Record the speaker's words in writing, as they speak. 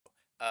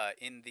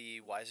In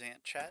the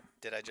Wisant chat,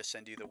 did I just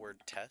send you the word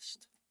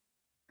test?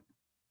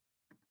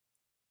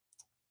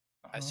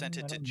 I sent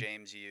it I to don't.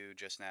 James U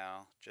just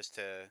now, just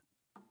to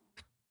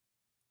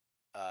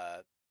uh,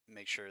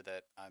 make sure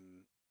that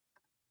I'm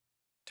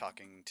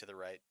talking to the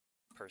right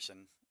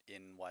person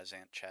in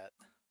Wisant chat.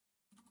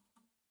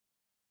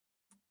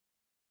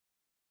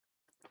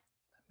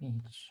 Let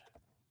me.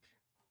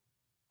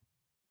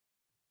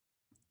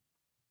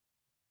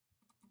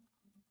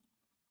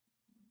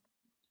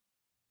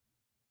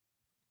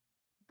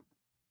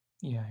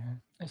 Yeah,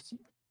 I see.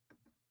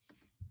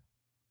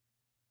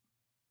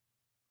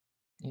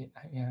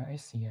 Yeah, I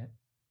see it.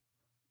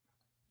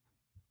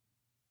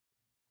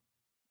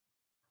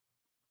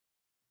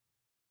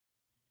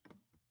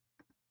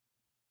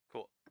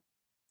 Cool.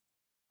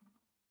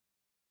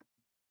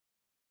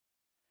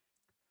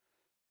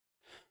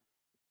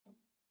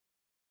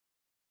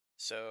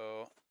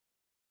 So,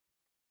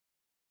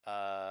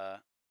 uh,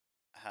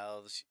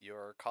 how's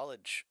your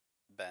college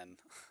been?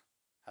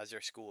 How's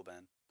your school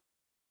been?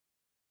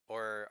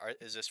 Or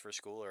is this for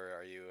school, or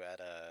are you at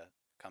a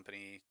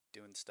company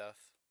doing stuff?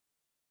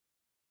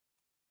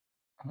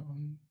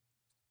 Um,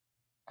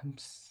 I'm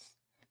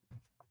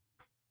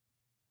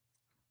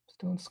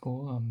still in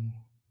school.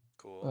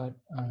 Cool. But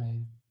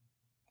I'm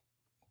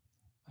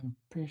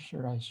pretty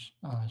sure I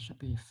should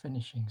be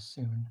finishing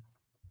soon.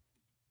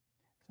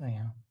 So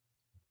yeah.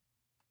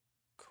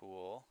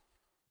 Cool.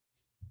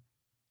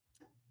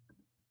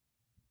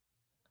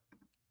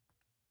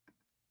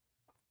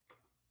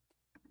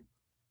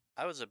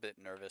 I was a bit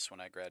nervous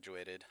when I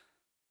graduated.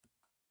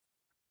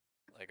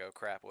 Like, oh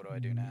crap, what do I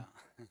do Mm, now?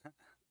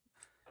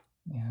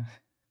 yeah,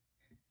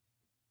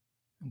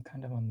 I'm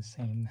kind of on the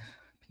same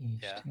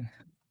page Yeah. too.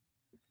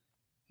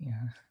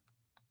 Yeah.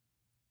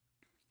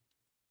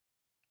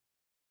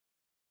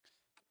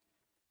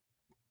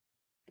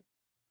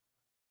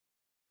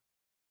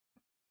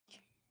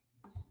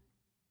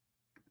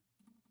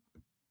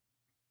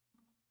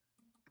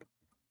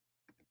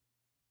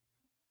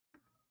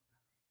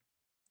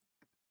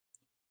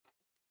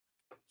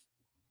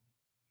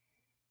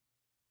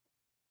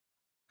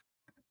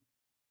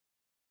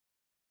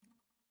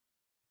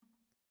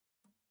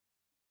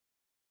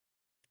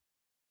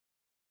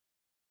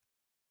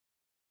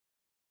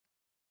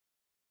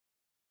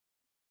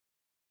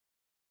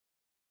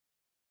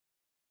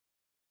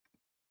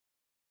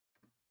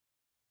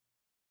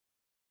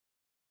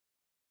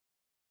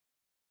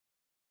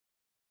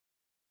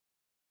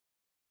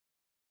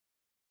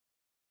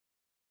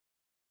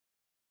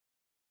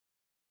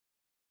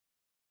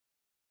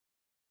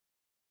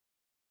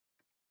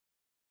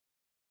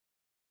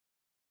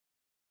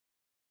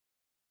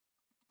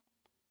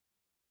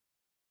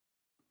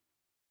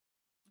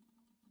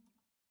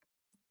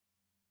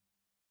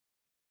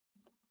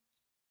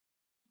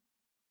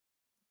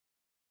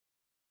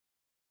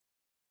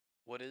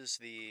 What is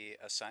the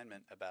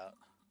assignment about?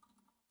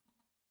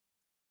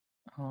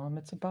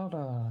 It's about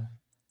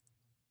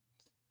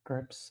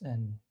scripts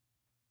and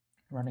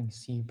running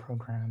C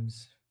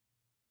programs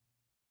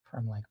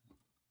from like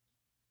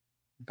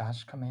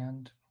bash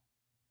command.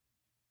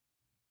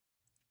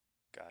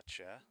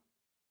 Gotcha.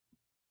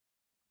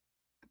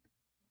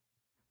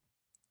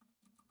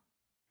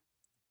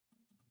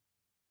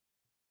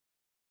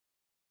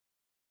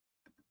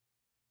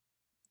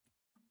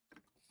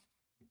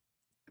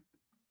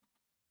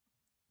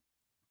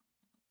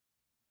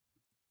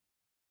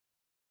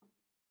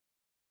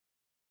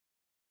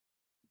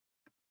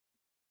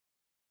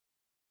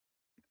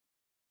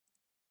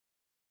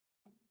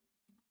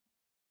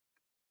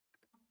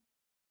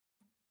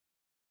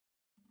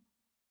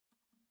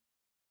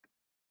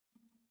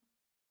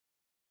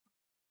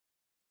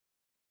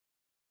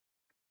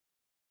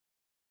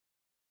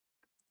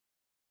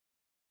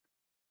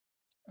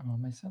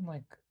 I sent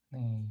like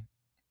the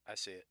I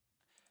see it.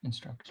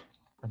 instruction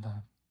for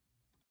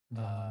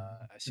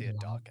I for see the a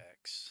lab.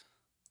 docx.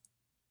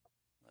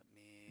 Let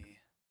me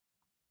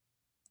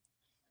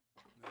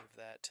move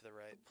that to the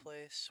right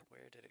place.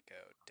 Where did it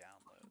go?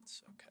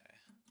 Downloads. Okay.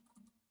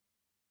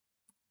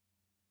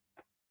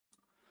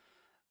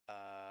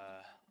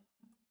 Uh,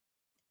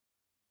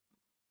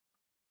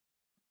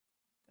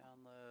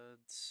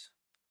 downloads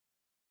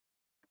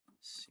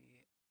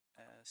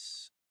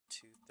CS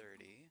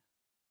 230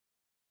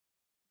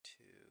 to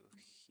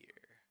here.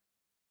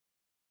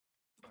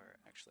 Or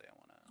actually, I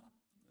want to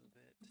move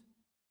it.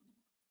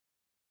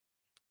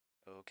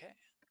 Okay.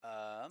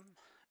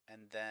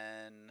 And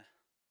then,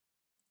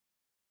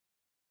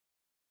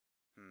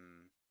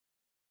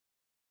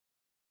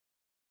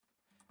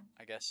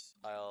 I guess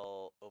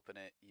I'll open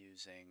it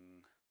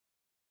using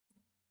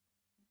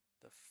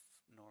the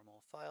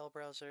normal file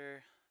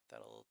browser.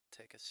 That'll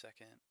take a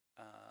second.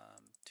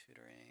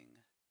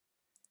 Tutoring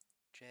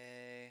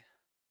J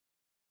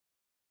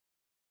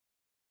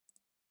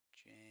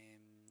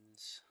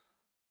James.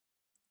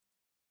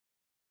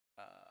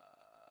 Uh,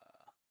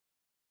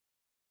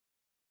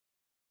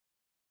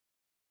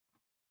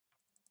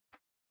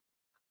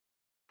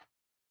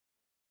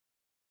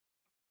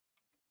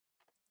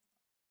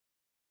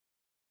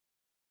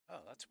 oh,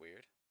 that's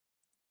weird.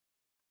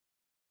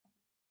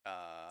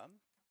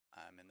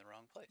 I'm in the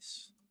wrong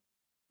place.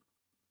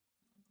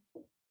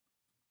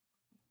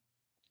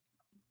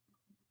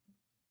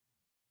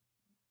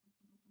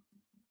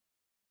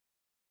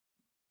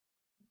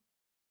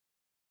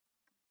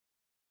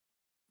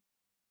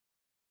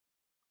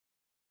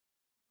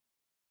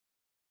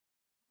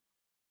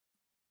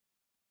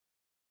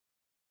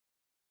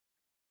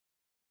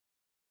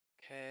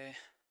 Okay.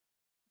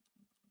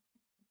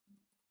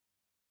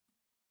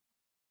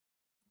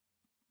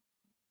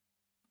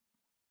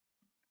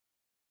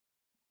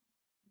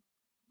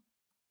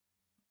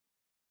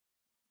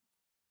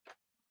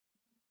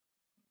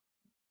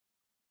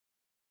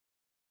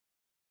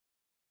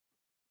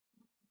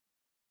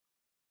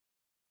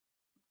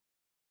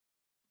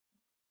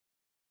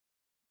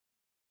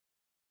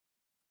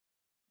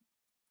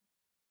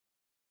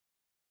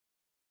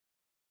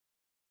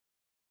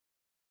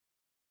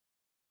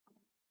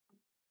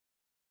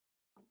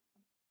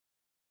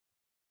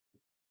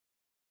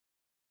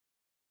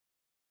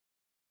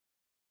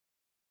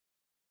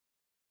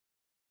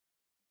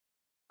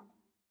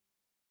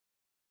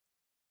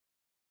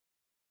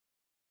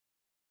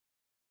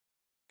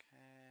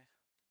 Okay.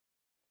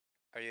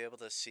 Are you able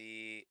to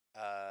see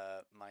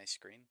my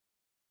screen?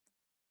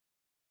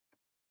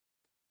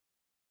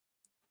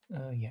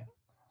 Yeah.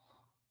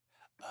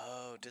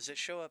 Oh, does it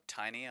show up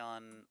tiny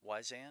on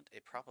Wyzant?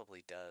 It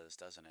probably does,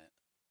 doesn't it?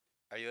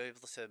 Are you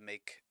able to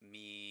make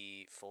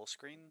me full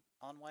screen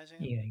on Wyzant?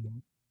 Yeah.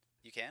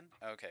 You can?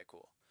 Okay,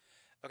 cool.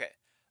 Okay.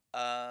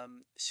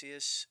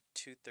 CS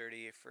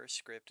 230 first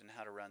script and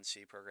how to run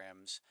C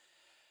programs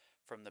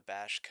from the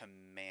bash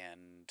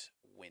command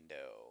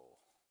window.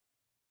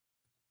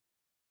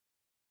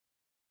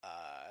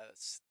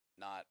 It's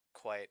not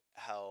quite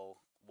how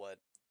what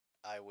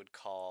I would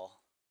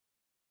call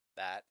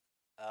that.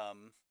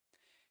 Um,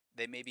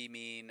 they maybe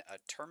mean a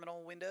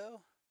terminal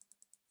window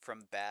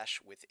from bash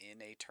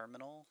within a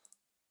terminal,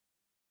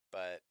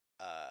 but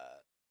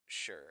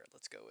sure,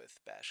 let's go with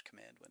bash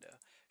command window.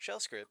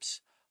 Shell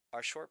scripts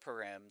are short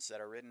programs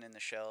that are written in the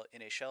shell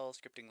in a shell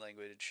scripting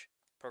language,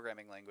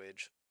 programming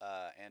language,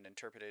 and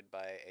interpreted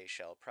by a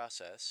shell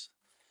process.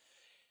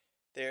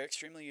 They are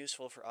extremely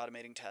useful for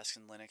automating tasks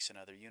in Linux and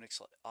other Unix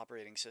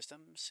operating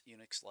systems,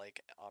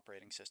 Unix-like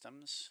operating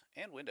systems,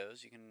 and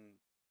Windows. You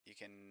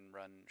can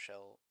run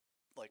shell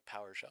like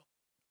PowerShell.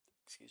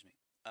 Excuse me.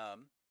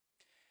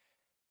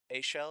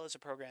 A shell is a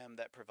program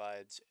that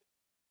provides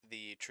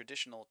the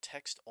traditional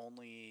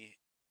text-only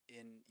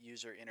in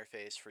user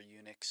interface for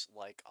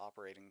Unix-like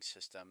operating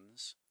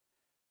systems.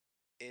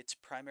 Its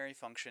primary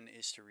function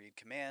is to read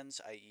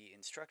commands, i.e.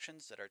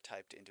 instructions that are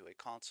typed into a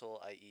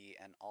console, i.e.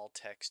 an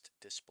all-text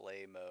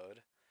display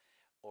mode,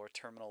 or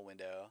terminal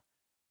window,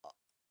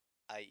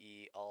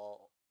 i.e.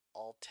 all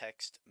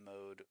text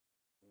mode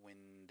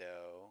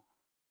window.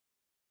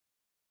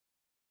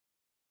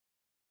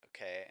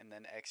 Okay, and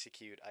then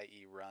execute,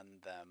 i.e.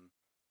 run them.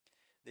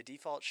 The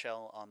default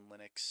shell on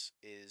Linux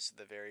is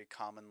the very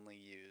commonly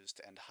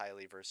used and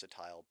highly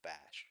versatile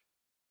bash.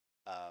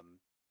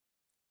 Um,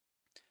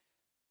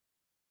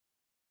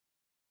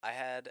 I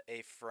had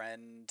a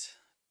friend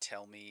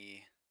tell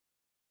me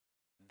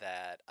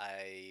that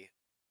I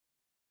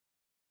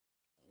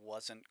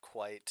wasn't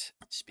quite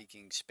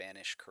speaking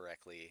Spanish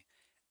correctly,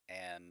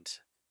 and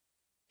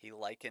he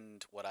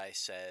likened what I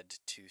said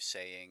to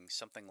saying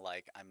something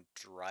like, I'm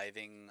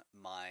driving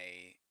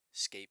my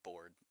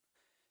skateboard.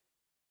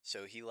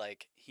 So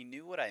he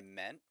knew what I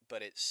meant,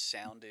 but it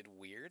sounded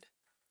weird.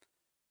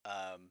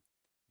 Um,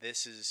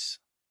 this is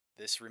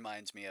this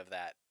reminds me of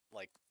that.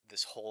 Like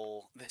this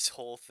whole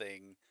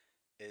thing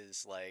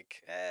is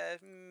like,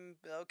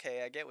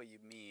 okay, I get what you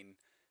mean.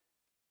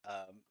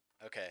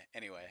 Okay,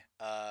 anyway,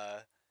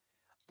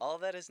 all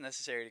that is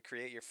necessary to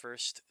create your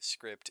first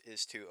script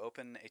is to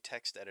open a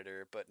text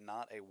editor, but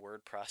not a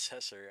word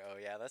processor. Oh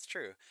yeah, that's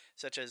true.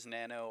 Such as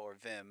Nano or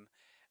Vim.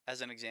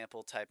 As an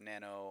example, type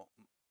Nano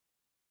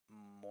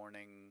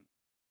morning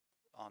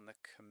on the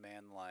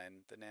command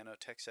line. The Nano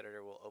text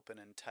editor will open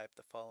and type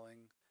the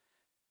following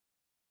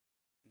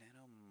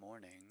Nano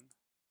morning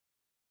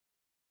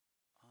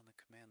on the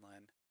command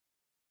line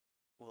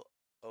will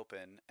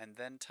open and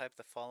then type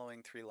the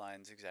following 3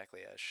 lines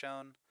exactly as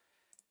shown.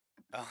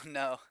 Oh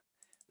no,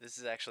 this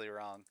is actually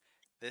wrong.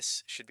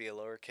 This should be a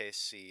lowercase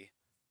c.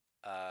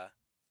 Uh,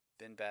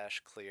 bin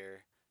bash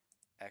clear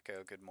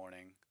echo good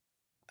morning.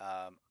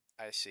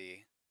 I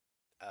see.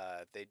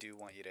 They do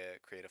want you to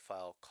create a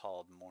file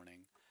called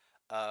morning.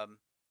 Um,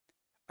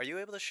 are you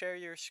able to share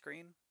your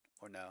screen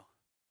or no?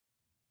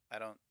 I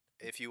don't.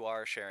 If you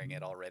are sharing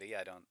it already,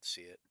 I don't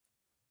see it.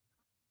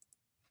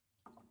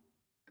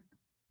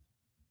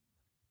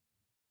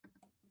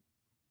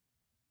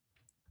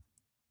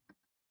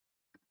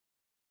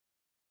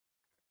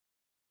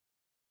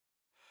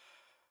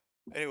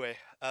 Anyway,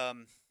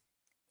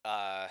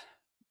 uh,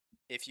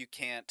 if you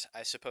can't,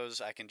 I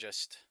suppose I can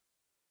just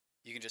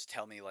you can just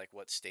tell me like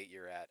what state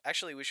you're at.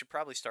 Actually, we should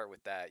probably start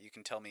with that. You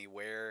can tell me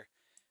where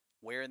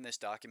in this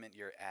document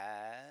you're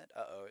at.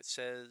 Uh-oh, it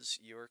says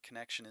your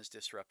connection is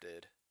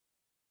disrupted.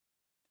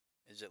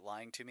 Is it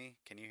lying to me?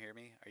 Can you hear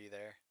me? Are you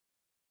there?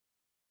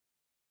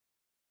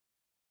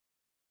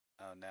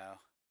 Oh no.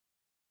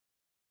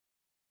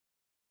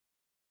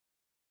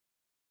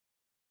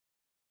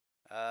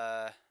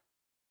 Uh,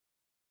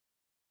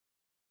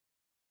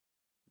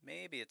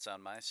 Maybe it's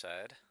on my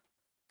side.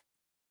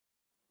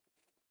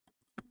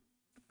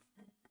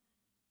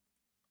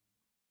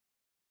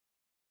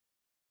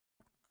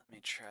 Let me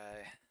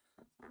try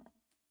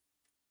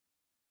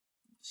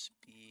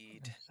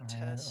speed I'm sorry,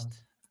 test.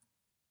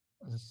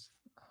 I was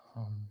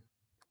um,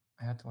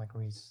 I had to like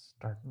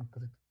restart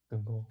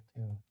Google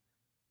to,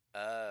 I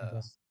Oh,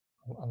 guess,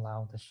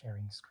 allow the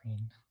sharing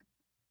screen.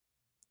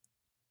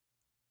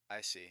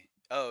 I see.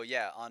 Oh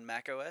yeah, on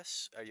Mac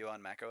OS. Are you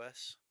on Mac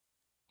OS?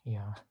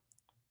 Yeah.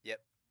 Yep.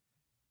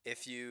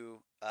 If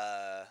you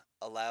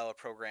allow a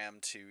program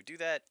to do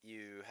that,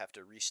 you have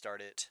to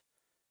restart it.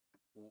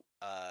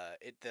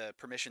 The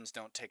permissions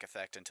don't take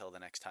effect until the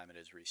next time it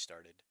is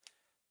restarted.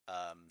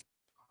 Um,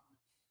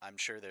 I'm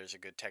sure there's a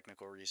good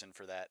technical reason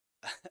for that.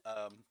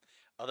 um,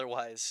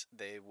 Otherwise,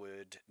 they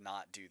would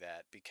not do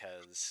that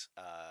because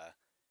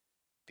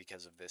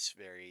of this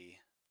very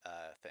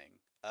thing.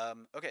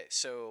 Okay,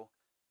 so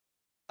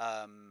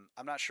I'm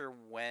not sure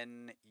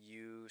when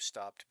you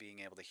stopped being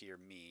able to hear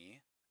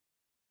me.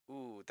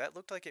 Ooh, that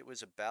looked like it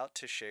was about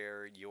to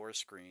share your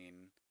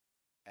screen,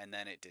 and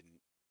then it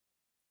didn't.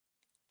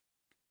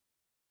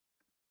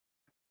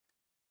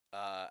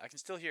 I can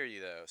still hear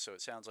you though, so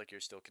it sounds like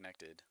you're still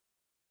connected.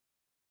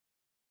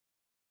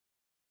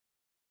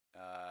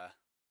 Uh,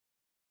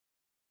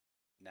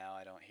 Now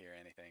I don't hear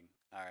anything.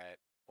 All right.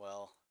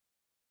 Well,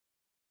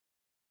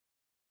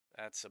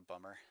 that's a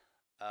bummer.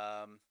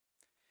 Um,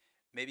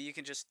 Maybe you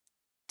can just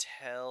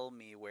tell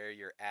me where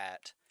you're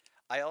at.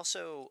 I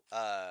also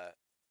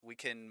we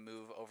can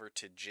move over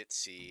to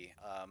Jitsi.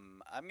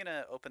 I'm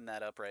gonna open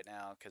that up right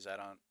now because I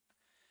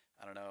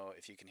don't know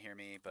if you can hear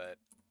me, but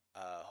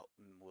uh,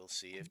 we'll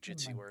see I if think I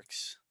Jitsi might,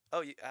 works.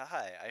 Oh,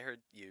 hi. I heard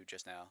you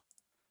just now.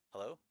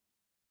 Hello.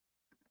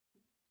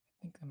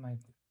 I think I might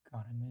have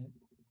gotten it.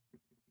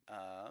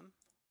 Um,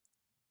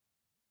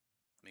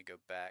 Let me go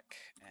back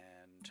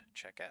and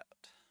check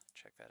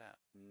that out.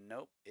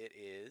 Nope, it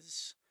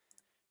is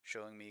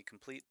showing me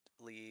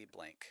completely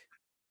blank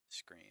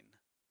screen.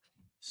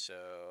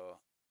 So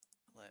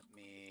let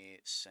me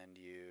send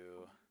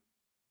you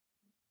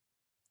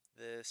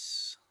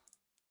this.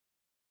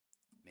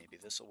 Maybe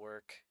this will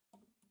work.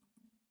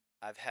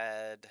 I've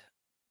had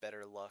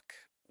better luck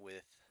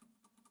with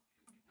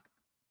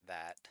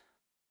that.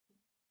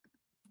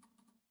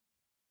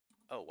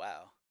 Oh,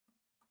 wow.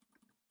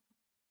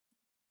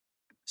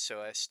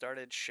 So I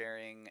started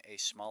sharing a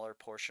smaller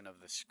portion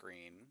of the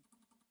screen,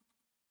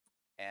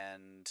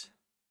 and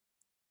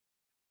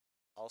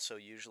also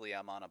usually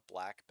I'm on a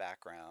black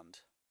background,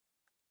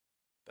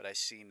 but I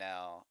see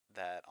now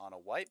that on a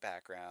white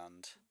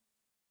background,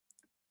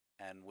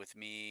 and with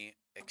me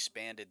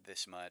expanded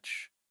this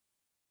much,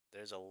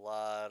 there's a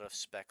lot of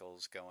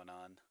speckles going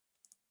on.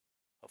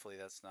 Hopefully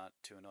that's not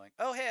too annoying.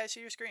 Oh, hey, I see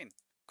your screen.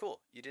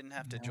 Cool. You didn't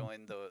have to Yeah.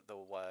 join the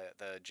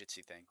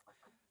Jitsi thing.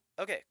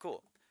 Okay,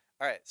 cool.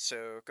 All right,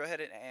 so go ahead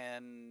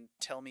and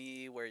tell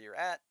me where you're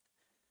at.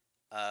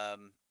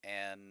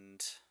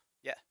 And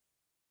yeah,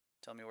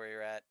 tell me where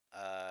you're at,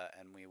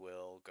 and we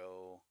will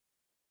go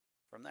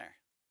from there.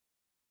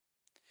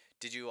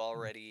 Did you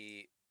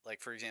already,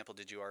 like, for example,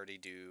 did you already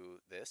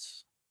do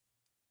this?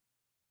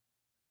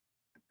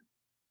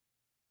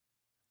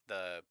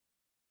 The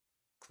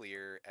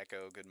clear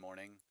echo good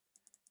morning?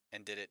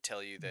 And did it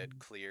tell you that Mm,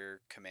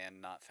 clear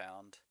command not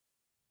found?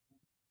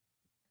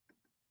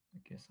 I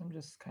guess I'm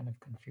just kind of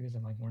confused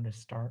on like where to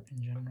start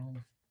in general.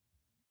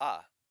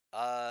 Ah,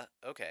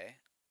 okay.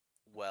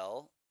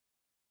 Well,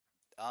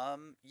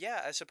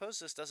 yeah, I suppose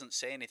this doesn't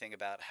say anything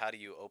about how do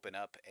you open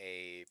up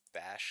a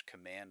bash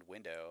command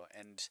window.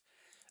 And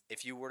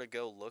if you were to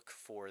go look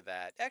for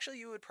that, actually,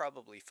 you would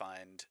probably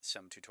find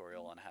some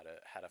tutorial on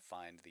how to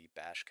find the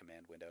bash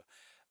command window.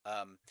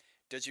 Um,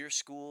 does your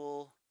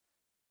school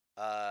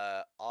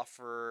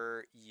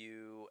offer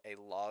you a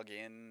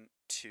login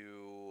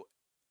to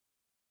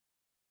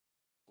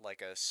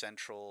like a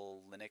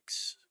central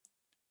Linux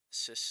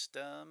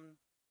system?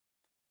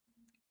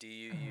 Do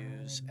you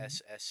use Um,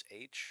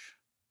 SSH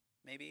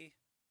maybe?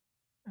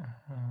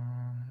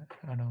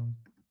 I don't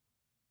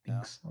think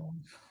No. so.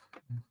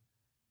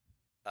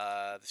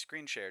 The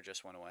screen share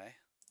just went away.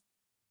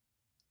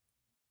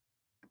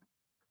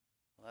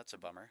 Well, that's a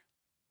bummer.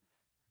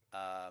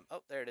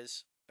 Oh, there it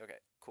is. Okay,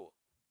 cool.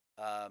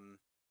 Um,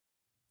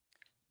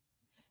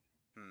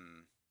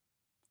 hmm.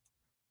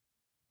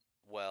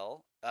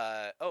 Well,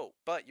 oh,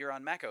 but you're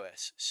on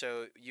macOS,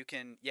 so you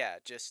can, yeah,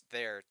 just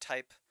there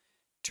type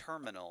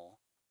terminal,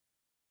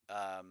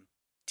 um,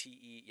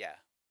 yeah,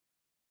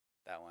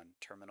 that one,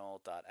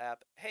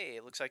 terminal.app. Hey,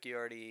 it looks like you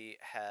already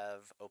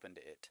have opened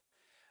it.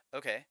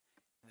 Okay,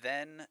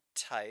 then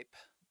type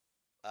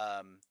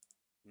um,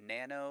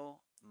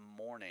 nano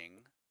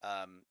morning.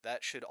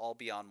 That should all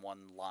be on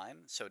one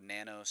line. So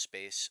nano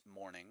space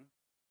morning.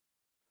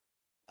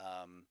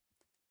 Um,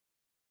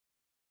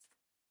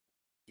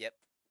 yep.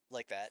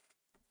 like that,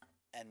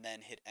 and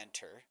then hit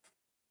enter.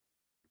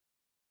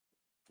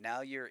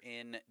 Now you're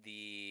in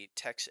the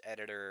text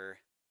editor.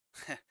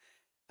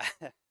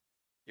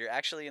 You're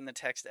actually in the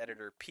text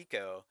editor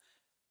Pico,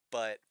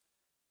 but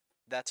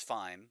that's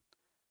fine.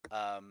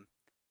 Um,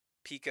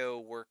 Pico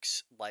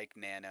works like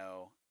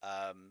Nano.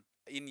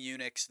 In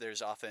Unix,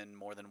 there's often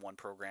more than one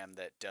program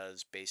that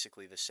does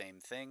basically the same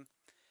thing.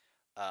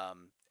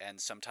 And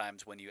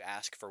sometimes when you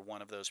ask for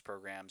one of those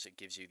programs, it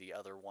gives you the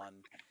other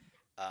one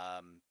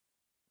um,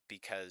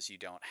 because you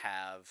don't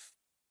have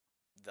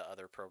the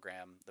other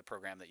program, the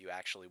program that you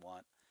actually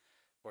want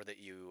or that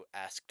you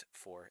asked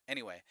for.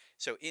 Anyway,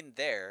 so in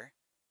there,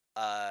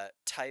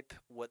 type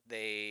what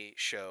they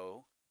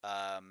show,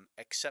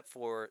 except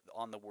for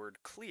on the word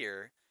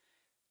clear.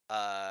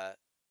 Uh,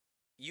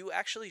 you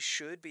actually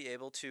should be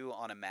able to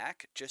on a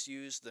Mac just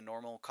use the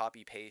normal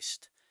copy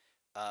paste.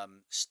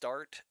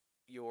 Start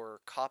your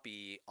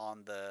copy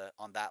on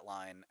that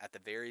line at the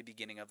very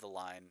beginning of the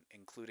line,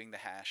 including the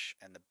hash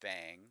and the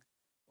bang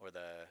or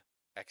the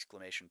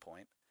exclamation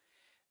point,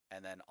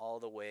 and then all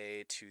the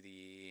way to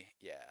the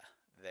yeah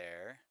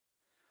there.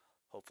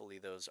 Hopefully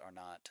those are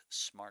not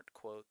smart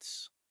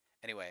quotes.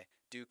 Anyway,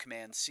 do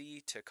Command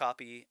C to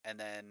copy, and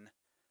then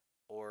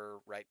or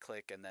right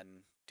click and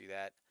then do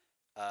that,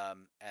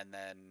 and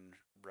then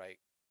right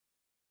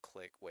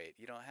click. Wait,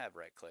 you don't have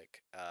right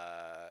click.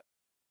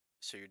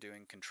 So you're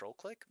doing Control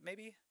click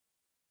maybe?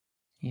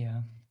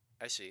 Yeah.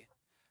 I see.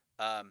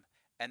 Um,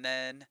 and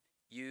then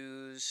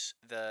use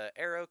the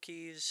arrow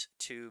keys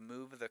to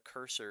move the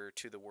cursor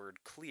to the word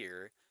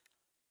clear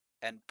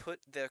and put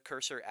the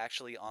cursor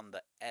actually on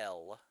the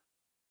L.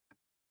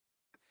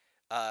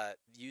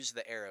 Use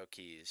the arrow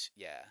keys.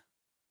 Yeah.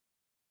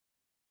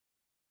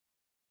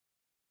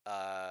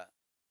 Uh,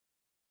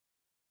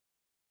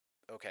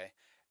 okay.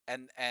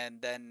 And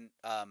then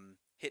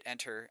hit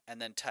enter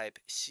and then type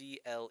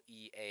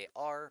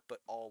CLEAR but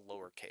all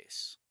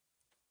lowercase.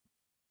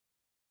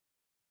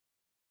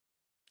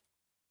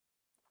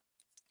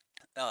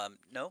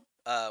 No.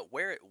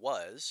 Where it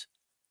was,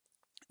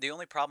 the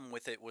only problem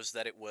with it was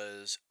that it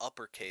was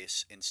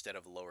uppercase instead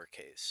of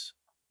lowercase.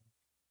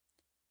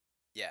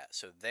 Yeah,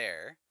 so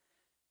there.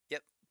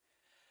 Yep.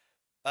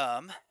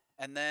 Um,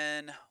 and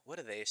then what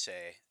do they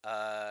say?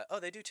 Oh,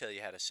 they do tell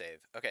you how to save.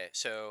 Okay,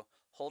 so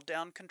hold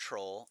down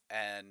Control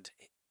and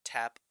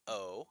tap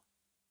O,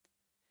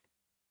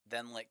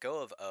 then let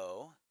go of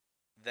O,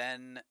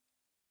 then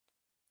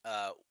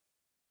uh,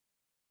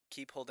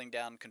 keep holding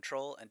down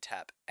Control and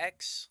tap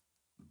X.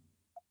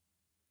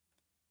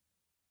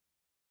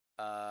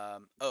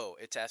 Oh,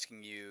 it's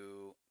asking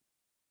you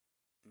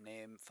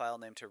file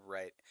name to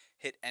write.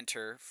 Hit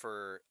enter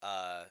for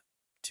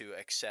to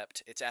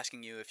accept. It's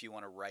asking you if you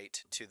want to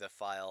write to the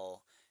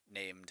file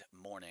named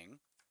morning.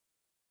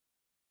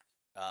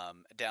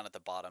 Down at the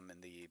bottom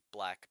in the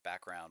black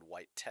background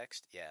white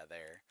text. Yeah,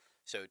 there.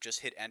 So just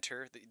hit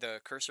enter.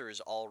 The cursor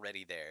is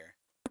already there.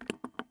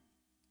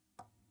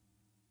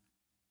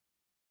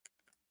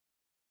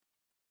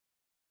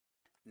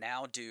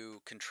 Now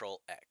do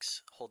Control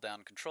X. Hold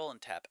down Control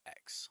and tap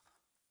X.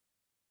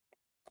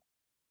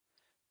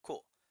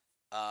 Cool.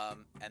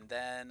 And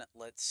then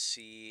let's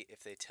see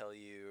if they tell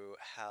you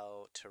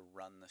how to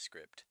run the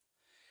script.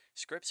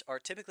 Scripts are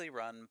typically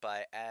run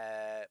by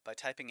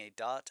typing a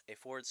dot, a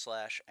forward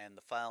slash, and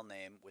the file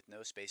name with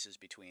no spaces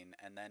between,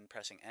 and then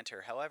pressing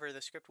enter. However,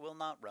 the script will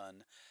not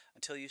run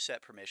until you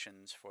set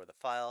permissions for the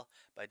file.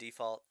 By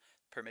default,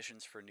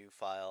 permissions for new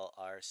file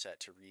are set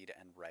to read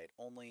and write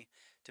only.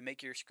 To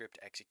make your script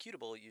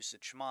executable, use the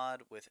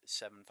chmod with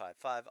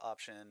 755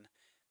 option.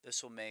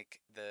 This will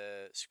make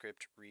the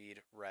script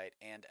read, write,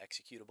 and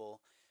executable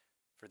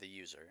for the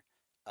user.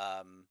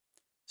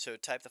 So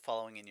type the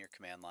following in your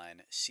command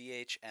line: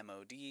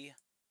 chmod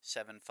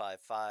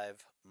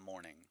 755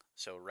 morning.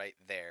 So right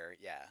there,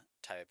 yeah,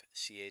 type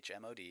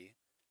chmod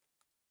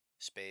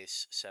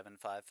space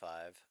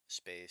 755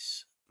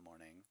 space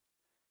morning.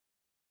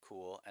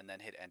 Cool, and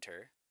then hit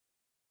enter.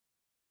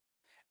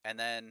 And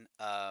then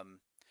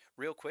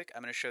real quick,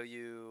 I'm going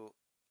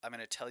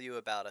to tell you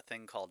about a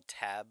thing called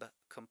tab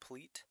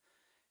complete.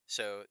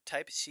 So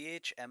type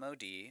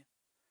chmod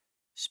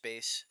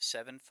space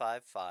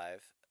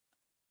 755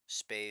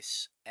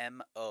 space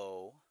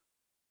mo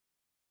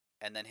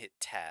and then hit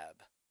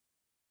tab.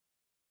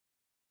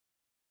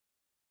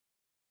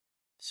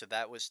 So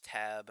that was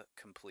tab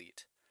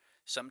complete.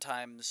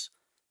 Sometimes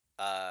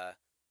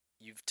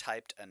you've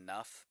typed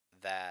enough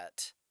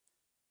that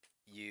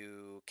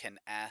you can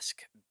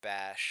ask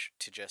Bash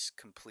to just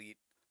complete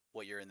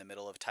what you're in the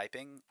middle of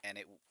typing, and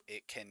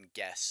it can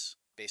guess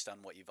based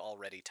on what you've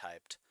already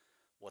typed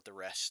what the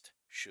rest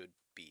should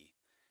be.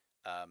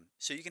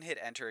 So you can hit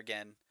enter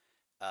again.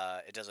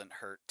 It doesn't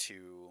hurt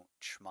to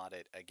chmod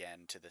it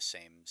again to the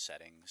same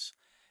settings.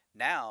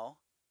 Now,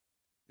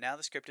 now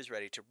the script is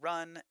ready to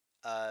run.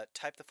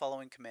 Type the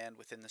following command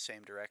within the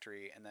same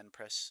directory and then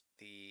press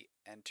the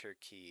enter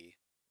key.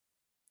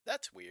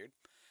 That's weird.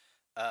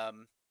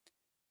 Um,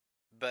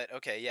 but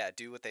okay, yeah,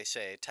 do what they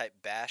say. Type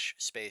bash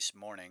space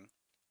morning.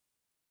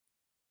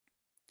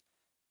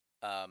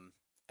 Um,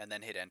 and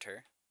then hit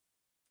enter.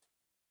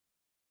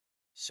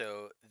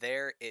 So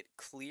there it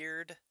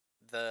cleared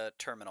the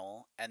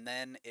terminal and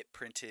then it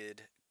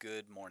printed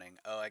good morning.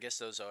 Oh, I guess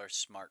those are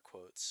smart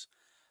quotes.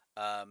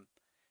 Um,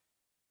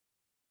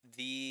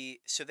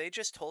 so they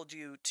just told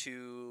you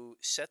to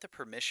set the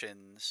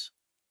permissions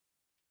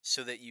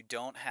so that you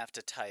don't have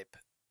to type,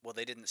 well,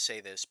 they didn't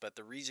say this, but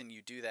the reason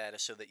you do that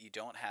is so that you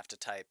don't have to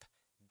type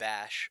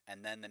bash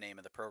and then the name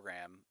of the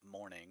program,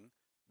 morning,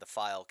 the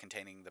file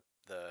containing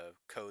the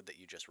code that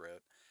you just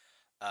wrote.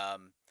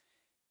 Um,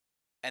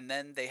 and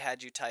then they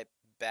had you type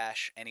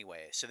bash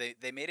anyway. So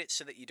they made it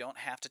so that you don't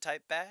have to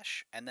type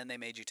bash, and then they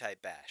made you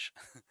type bash.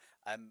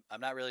 I'm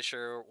not really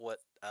sure what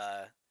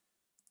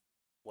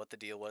the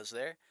deal was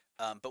there.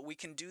 But we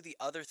can do the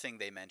other thing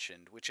they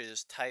mentioned, which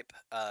is type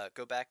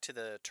go back to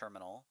the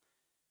terminal,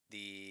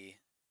 the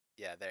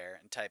yeah there,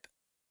 and type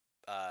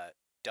uh,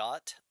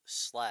 dot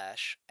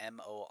slash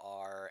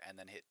mor and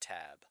then hit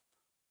tab.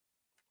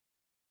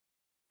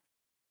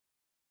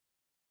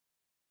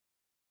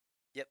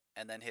 Yep,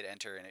 and then hit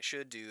enter, and it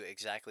should do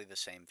exactly the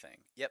same thing.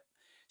 Yep.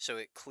 So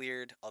it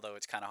cleared, although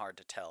it's kind of hard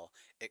to tell,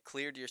 it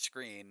cleared your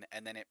screen,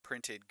 and then it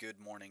printed good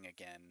morning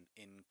again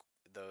in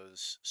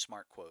those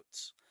smart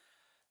quotes.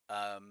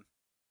 Um,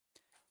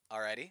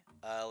 Alrighty,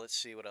 let's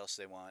see what else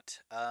they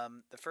want.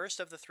 The first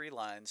of the three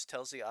lines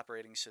tells the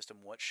operating system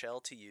what shell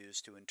to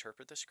use to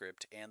interpret the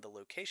script and the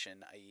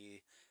location,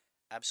 i.e.,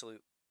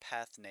 absolute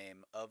path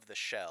name of the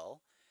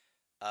shell.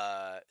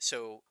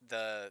 So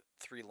the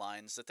three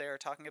lines that they are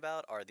talking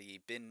about are the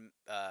bin.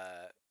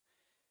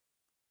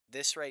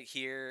 This right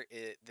here,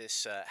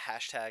 this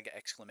hashtag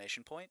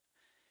exclamation point,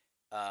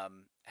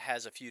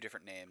 has a few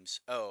different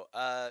names. Oh,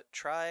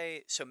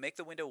 try so make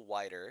the window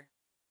wider,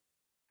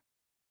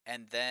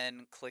 and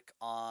then click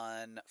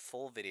on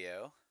full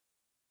video.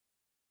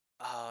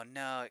 Oh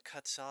no, it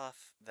cuts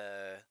off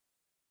the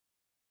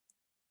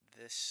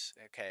this.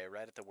 Okay,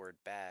 right at the word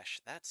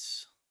bash.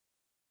 That's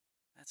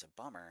a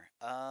bummer.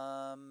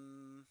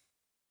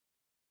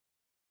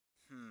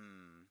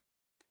 Hmm.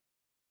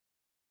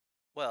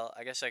 Well,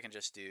 I guess I can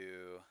just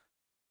do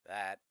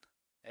that.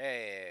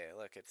 Hey,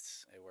 look, it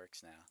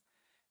works now.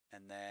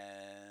 And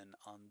then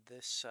on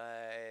this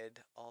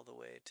side, all the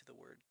way to the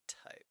word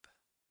type.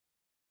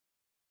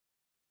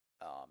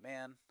 Oh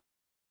man.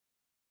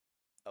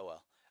 Oh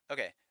well.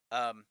 Okay.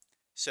 Um,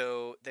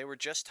 so they were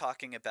just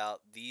talking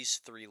about these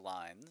three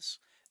lines.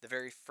 The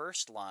very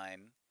first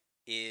line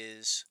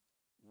is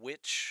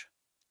which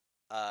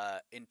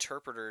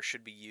interpreter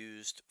should be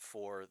used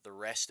for the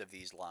rest of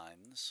these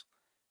lines.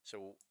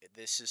 So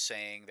this is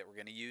saying that we're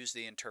going to use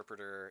the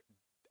interpreter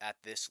at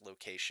this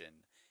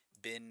location,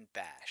 bin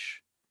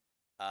bash.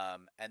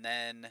 And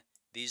then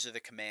these are the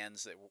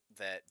commands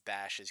that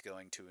bash is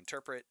going to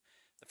interpret.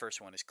 The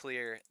first one is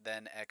clear,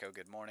 then echo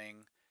good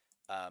morning.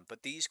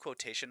 But these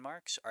quotation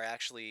marks are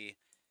actually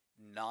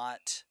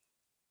not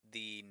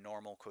the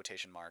normal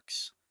quotation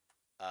marks.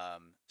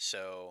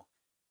 So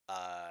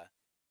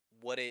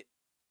what it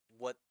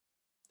what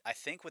I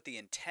think what the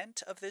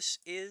intent of this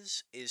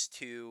is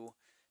to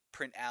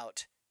print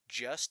out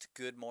just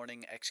good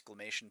morning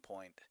exclamation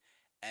point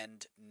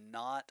and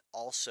not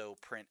also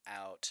print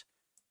out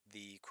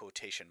the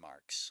quotation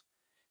marks.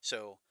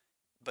 So,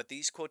 but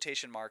these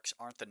quotation marks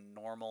aren't the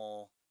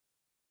normal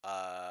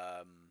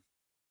um,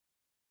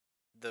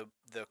 the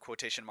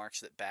quotation marks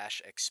that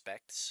Bash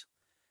expects.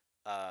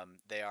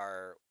 They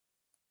are,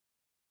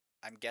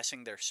 I'm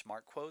guessing they're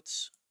smart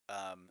quotes.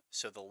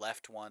 So the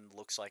left one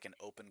looks like an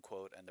open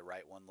quote and the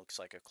right one looks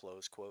like a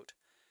close quote.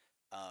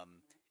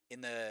 Um,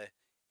 in the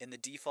in the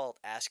default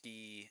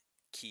ASCII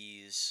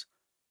keys,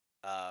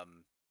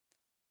 um,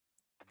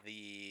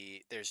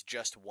 there's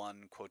just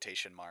one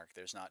quotation mark.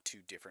 There's not two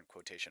different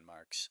quotation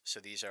marks. So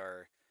these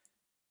are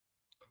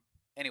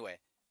anyway.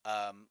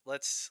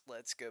 Let's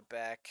go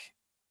back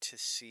to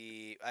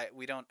see.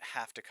 We don't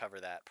have to cover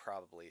that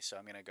probably. So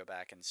I'm gonna go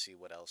back and see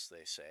what else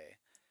they say.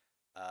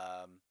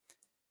 Um,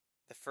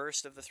 the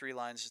first of the three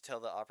lines to tell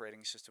the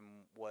operating system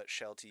what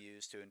shell to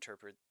use to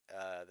interpret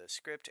the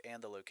script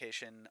and the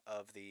location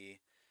of the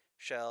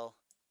shell.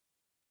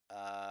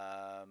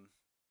 Um,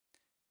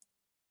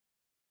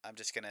 I'm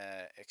just going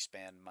to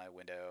expand my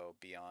window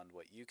beyond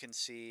what you can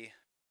see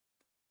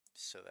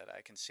so that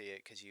I can see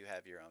it because you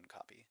have your own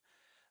copy.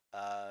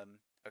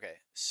 Okay,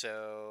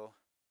 so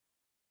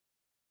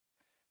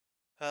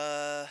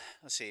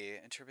let's see.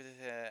 Interpret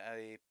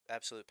the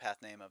absolute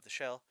path name of the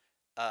shell.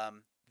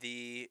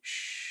 The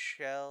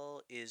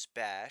shell is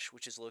bash,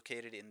 which is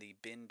located in the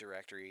bin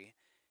directory,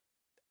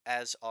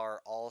 as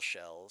are all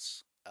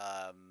shells.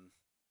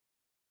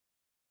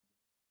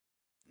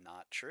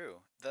 Not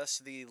true. Thus,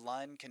 the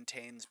line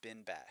contains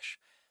bin bash.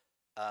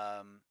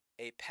 Um,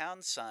 a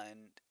pound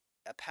sign,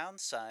 a pound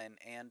sign,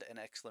 and an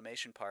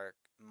exclamation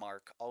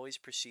mark always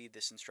precede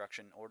this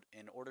instruction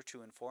in order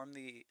to inform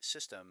the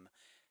system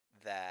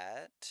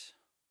that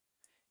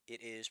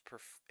it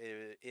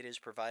is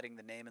providing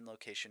the name and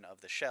location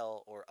of the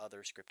shell or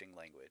other scripting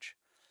language.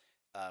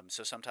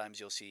 So sometimes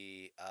you'll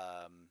see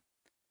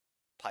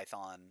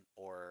Python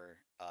or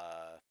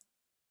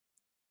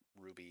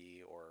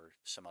Ruby or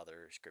some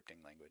other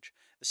scripting language.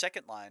 The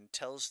second line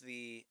tells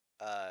the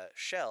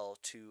shell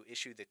to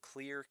issue the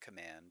clear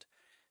command.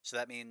 So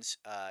that means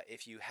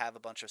if you have a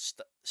bunch of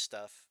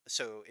stuff,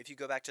 so if you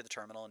go back to the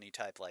terminal and you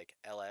type like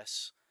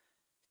ls,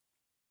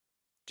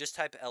 just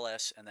type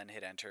ls and then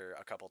hit enter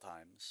a couple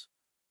times.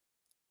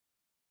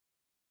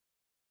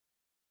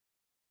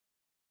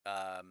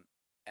 Um,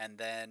 and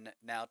then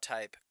now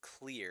type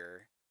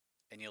clear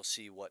and you'll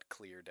see what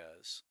clear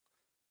does.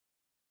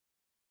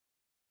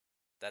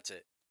 That's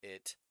it.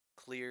 It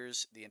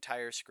clears the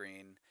entire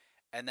screen,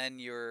 and then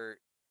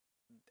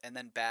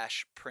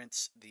bash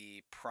prints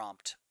the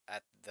prompt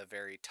at the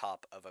very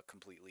top of a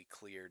completely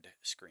cleared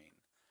screen.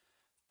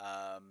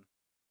 Um,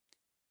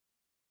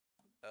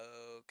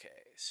 okay,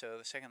 so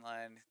the second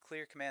line,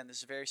 clear command. This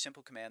is a very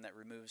simple command that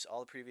removes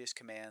all the previous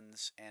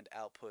commands and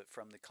output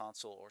from the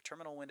console or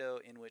terminal window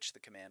in which the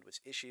command was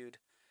issued.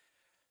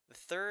 The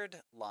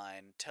third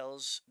line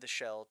tells the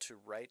shell to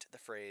write the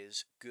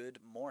phrase "good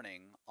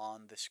morning"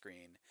 on the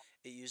screen.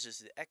 It uses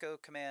the echo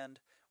command,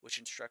 which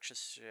instructs the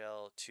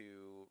shell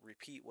to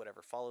repeat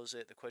whatever follows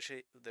it.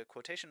 The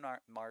quotation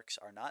marks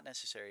are not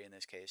necessary in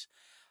this case.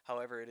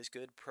 However, it is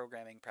good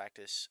programming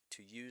practice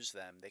to use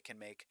them. They can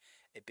make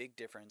a big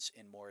difference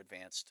in more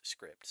advanced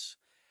scripts.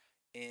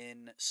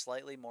 In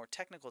slightly more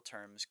technical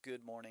terms,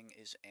 good morning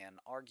is an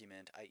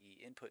argument,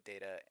 i.e., input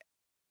data,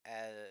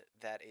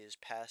 that is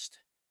passed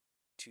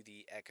to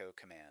the echo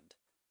command.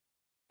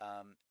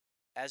 Um,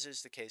 as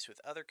is the case with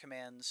other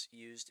commands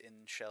used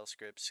in shell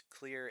scripts,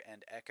 clear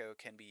and echo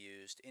can be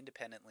used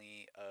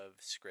independently of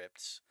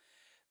scripts.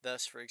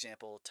 Thus, for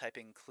example,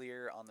 typing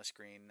clear on the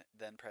screen,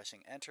 then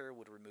pressing enter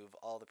would remove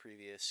all the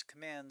previous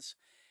commands,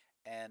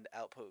 and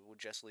output would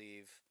just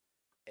leave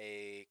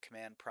a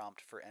command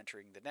prompt for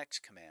entering the next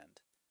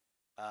command.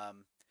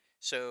 Um,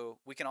 so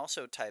we can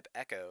also type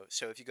echo.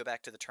 So if you go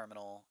back to the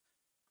terminal,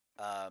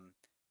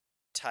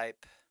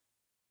 type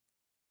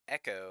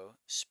echo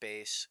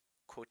space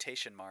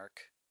quotation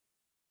mark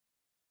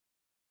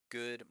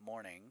good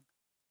morning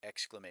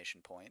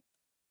exclamation point,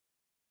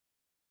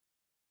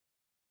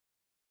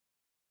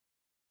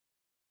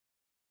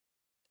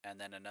 and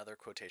then another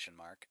quotation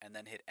mark, and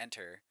then hit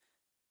enter.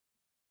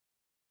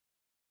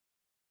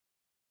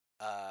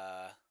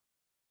 uh,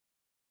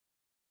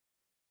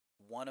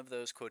 One of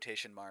those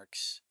quotation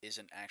marks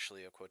isn't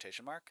actually a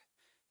quotation mark.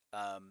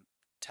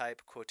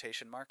 Type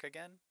quotation mark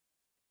again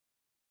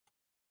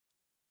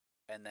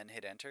and then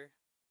hit enter.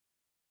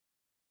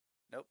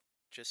 Nope,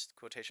 just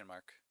quotation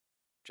mark.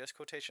 Just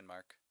quotation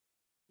mark.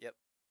 Yep.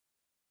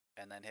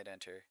 And then hit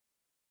enter.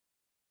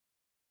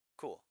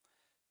 Cool.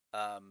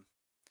 Um,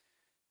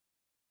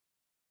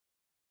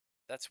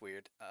 that's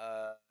weird.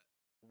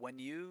 When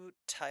you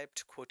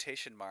typed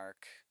quotation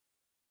mark,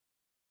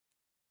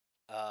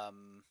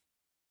 um,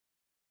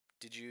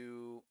 did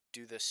you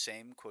do the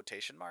same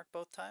quotation mark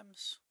both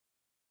times?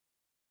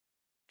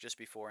 Just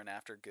before and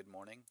after good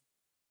morning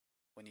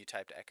when you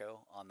typed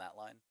echo on that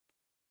line?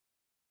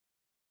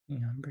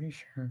 Yeah, I'm pretty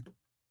sure.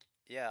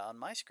 Yeah, on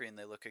my screen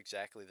they look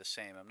exactly the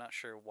same. I'm not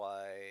sure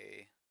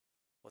why,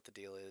 what the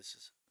deal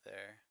is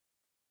there.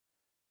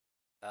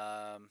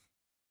 Um,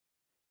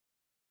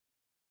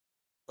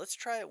 let's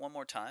try it one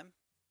more time.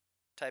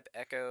 Type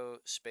echo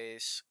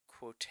space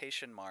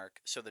quotation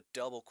mark, so the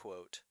double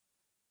quote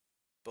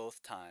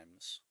both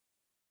times.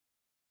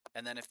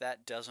 And then if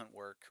that doesn't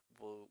work,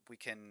 we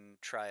can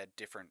try a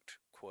different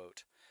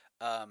quote.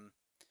 Um,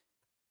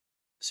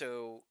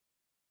 so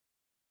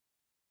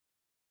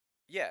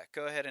yeah,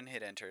 go ahead and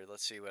hit enter.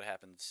 Let's see what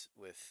happens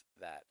with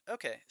that.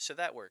 Okay, so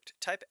that worked.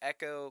 Type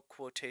echo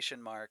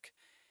quotation mark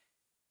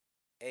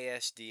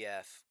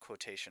ASDF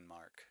quotation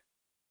mark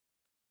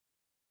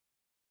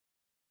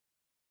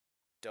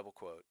double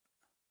quote.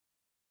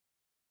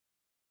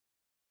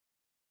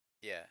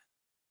 Yeah,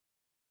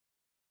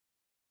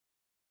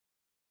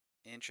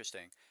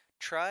 interesting.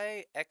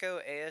 Try echo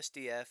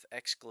ASDF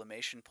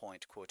exclamation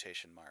point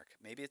quotation mark.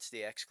 Maybe it's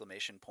the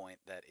exclamation point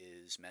that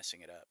is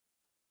messing it up.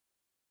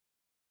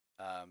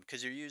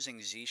 Because you're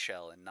using Z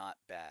shell and not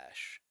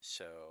bash,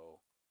 so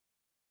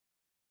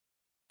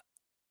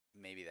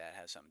maybe that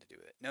has something to do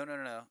with it. No, no,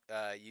 no,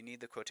 no. You need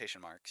the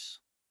quotation marks.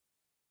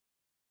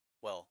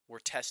 Well, we're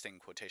testing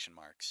quotation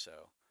marks,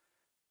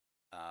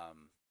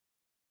 um,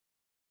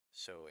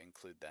 so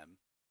include them.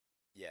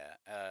 Yeah,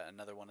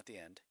 another one at the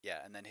end. Yeah,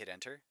 and then hit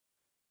enter.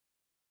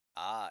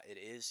 Ah, it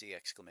is the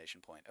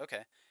exclamation point.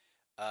 Okay.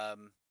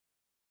 Um,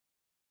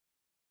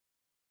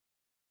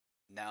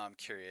 Now I'm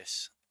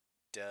curious.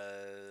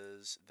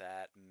 Does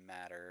that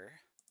matter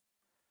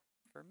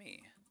for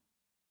me?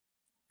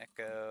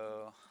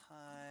 Echo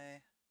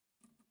hi.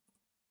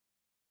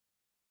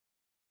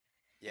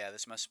 Yeah,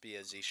 this must be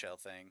a Z shell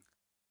thing.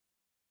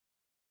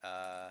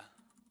 Uh,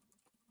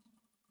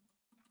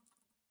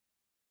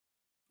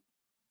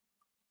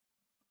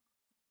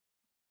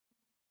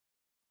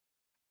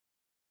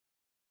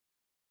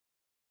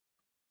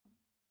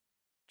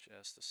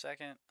 just a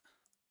second.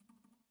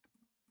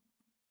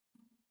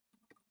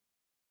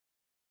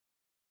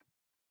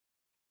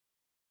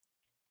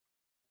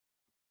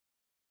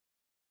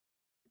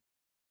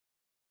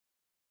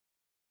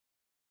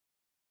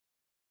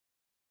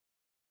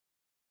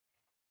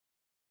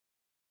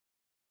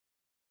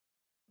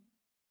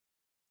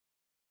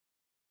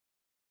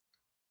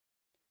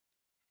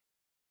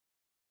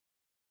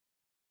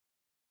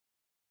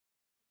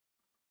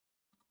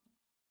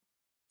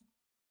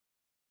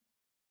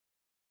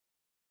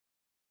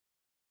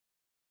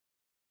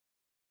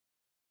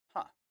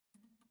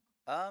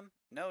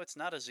 No, it's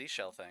not a Z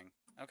shell thing.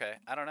 Okay,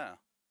 I don't know.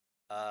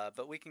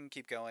 But we can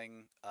keep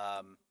going.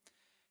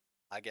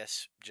 I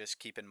guess just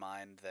keep in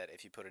mind that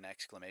if you put an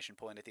exclamation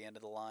point at the end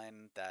of the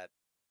line, that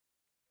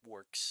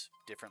works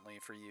differently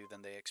for you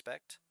than they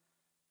expect.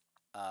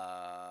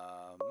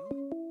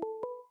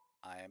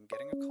 I am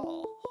getting a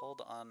call.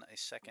 Hold on a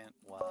second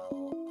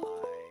while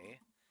I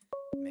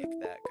make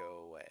that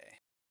go away.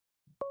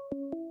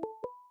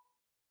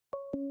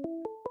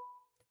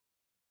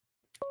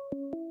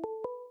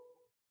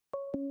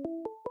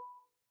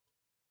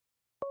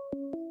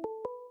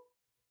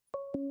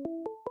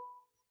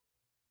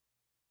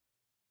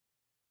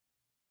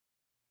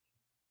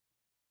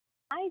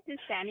 Hi, this is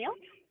Daniel.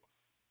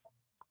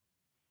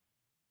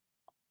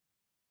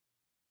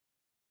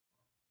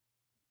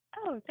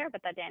 Oh, sorry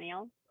about that,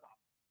 Daniel.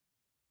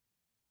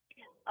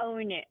 Oh,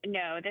 no,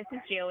 no, this is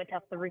Jill with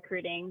Tesla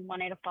Recruiting.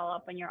 Wanted to follow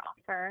up on your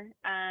offer.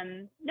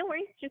 No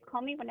worries. Just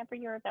call me whenever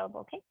you're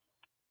available, okay?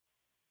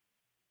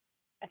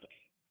 Okay.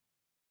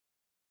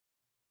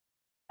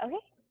 Okay.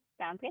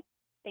 Sounds good.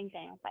 Thanks,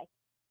 Daniel. Bye.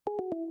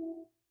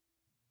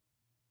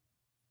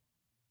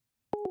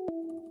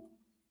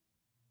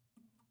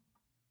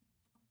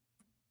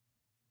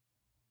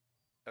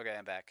 Okay,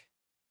 I'm back.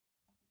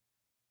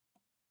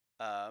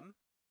 Um,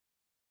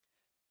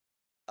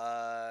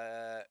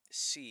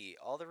 C.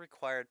 All the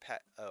required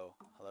Oh,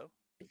 hello?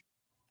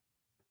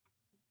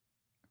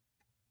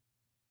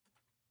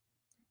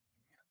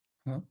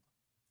 Huh?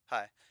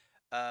 Hi.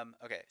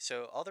 Okay,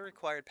 so all the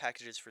required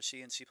packages for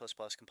C and C++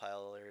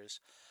 compilers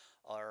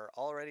are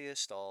already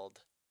installed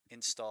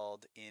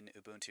in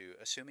Ubuntu,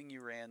 assuming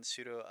you ran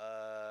sudo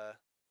uh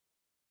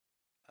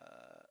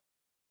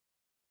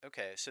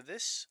okay, so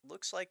this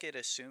looks like it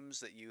assumes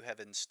that you have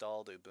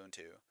installed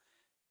Ubuntu.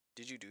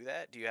 Did you do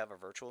that? Do you have a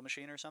virtual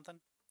machine or something?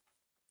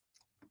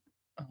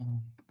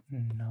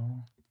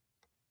 No.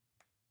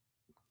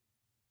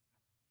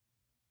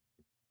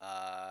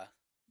 Uh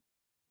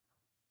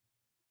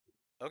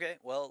okay,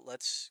 well,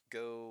 let's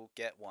go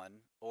get one.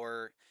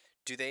 Or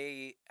do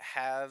they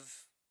have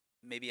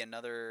maybe an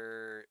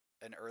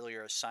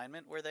earlier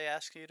assignment where they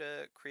ask you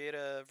to create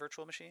a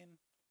virtual machine?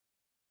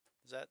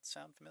 Does that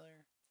sound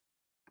familiar?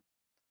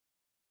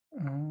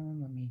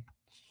 Let me.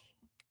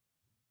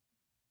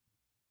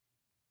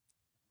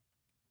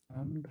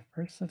 The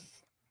first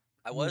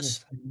I previous was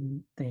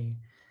assignment, they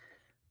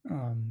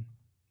um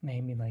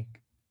made me like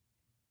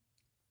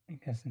I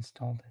guess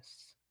install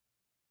this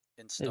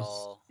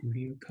install.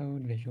 Studio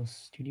Code, Visual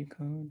Studio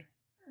Code.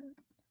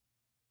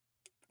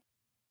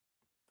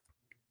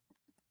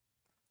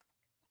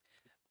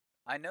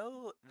 I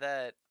know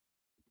that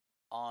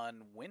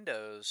on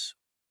Windows,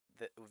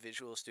 the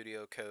Visual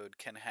Studio Code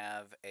can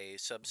have a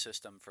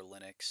subsystem for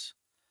Linux.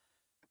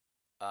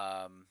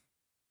 Um,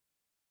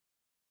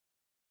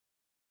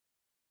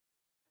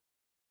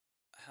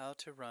 how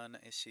to run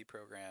a C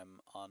program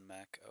on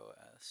Mac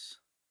OS.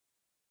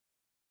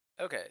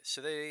 Okay,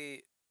 so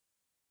they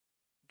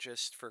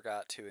just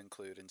forgot to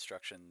include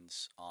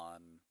instructions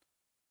on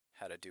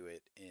how to do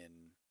it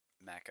in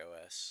Mac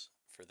OS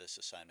for this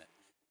assignment.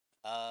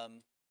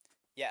 Um,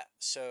 yeah,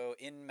 so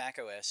in Mac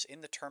OS,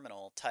 in the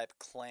terminal, type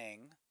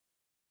clang.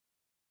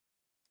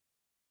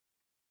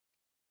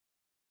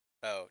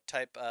 Oh,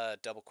 type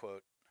double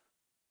quote.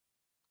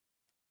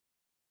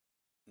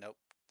 Nope.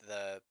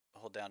 The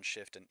hold down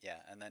shift and yeah,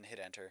 and then hit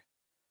enter.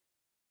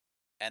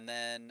 And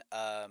then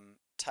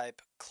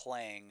type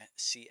clang,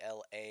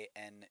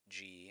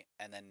 CLANG,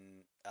 and then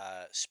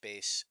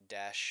space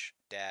dash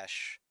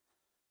dash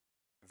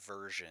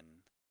version,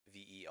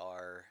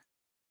 VERSION.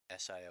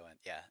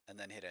 Yeah, and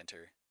then hit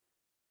enter.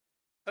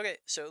 Okay,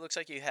 so it looks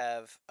like you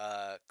have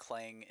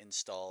Clang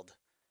installed.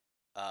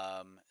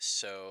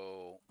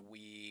 So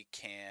we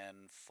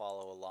can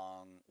follow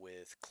along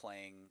with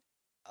Clang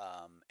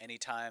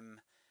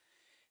anytime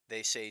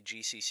they say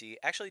GCC.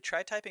 Actually,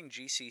 try typing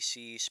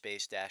GCC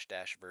space dash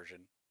dash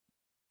version.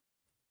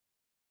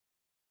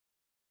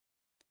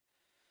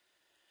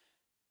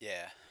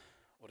 Yeah,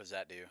 what does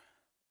that do?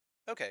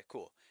 Okay,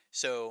 cool.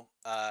 So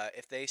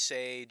if they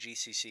say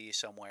GCC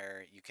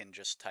somewhere, you can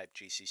just type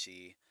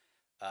GCC.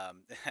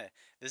 Um,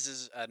 this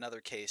is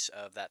another case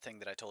of that thing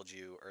that I told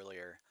you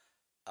earlier,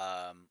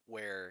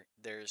 where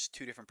there's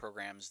two different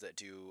programs that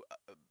do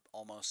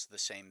almost the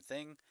same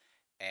thing,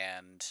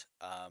 and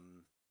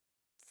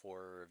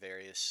for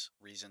various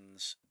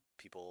reasons,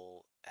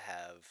 people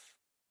have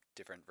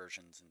different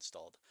versions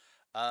installed.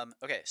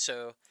 Okay,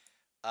 so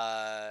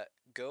uh,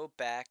 go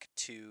back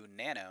to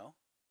Nano,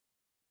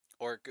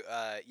 or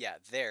yeah,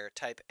 there.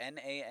 Type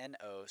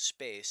NANO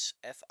space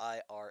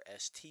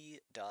FIRST.C.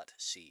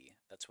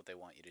 That's what they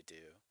want you to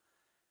do.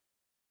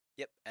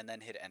 Yep, and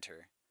then hit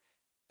enter.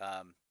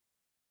 Um,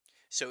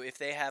 so if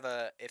they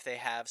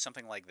have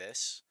something like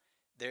this,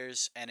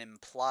 there's an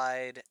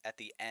implied at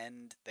the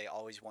end. They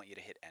always want you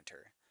to hit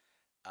enter.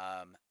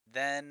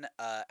 Then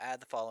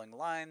add the following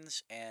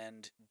lines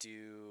and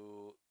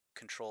do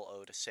Control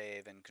O to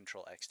save and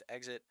Control X to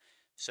exit.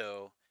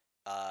 So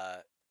uh,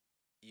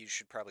 you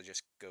should probably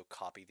just go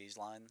copy these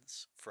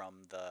lines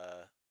from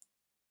the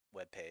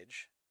web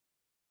page.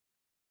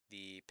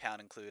 the pound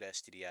include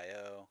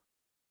stdio,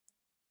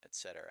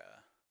 etc.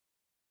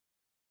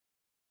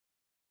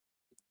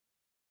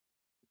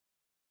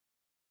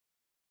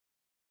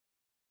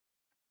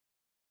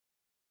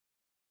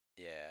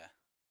 Yeah.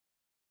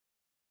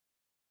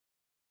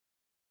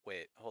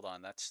 Wait, hold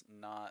on. That's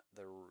not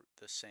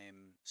the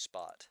same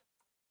spot.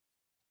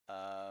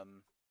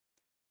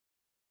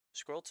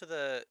 Scroll to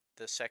the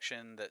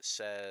section that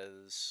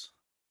says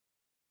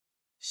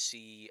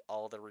see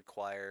all the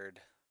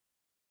required.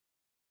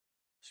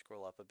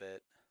 Scroll up a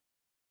bit.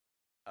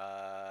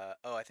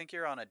 Oh, I think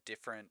you're on a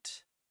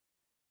different.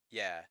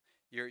 Yeah,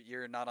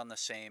 you're not on the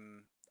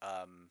same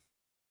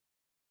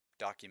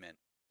document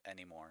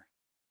anymore.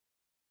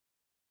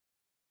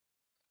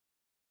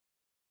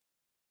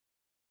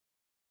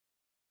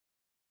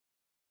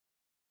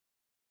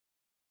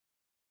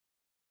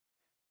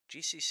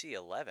 GCC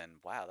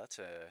 11. Wow, that's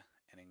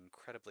an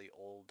incredibly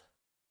old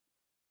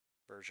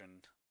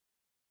version.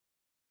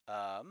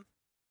 Um,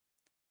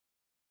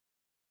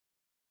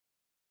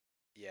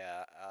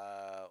 yeah.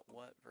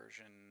 What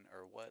version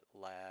or what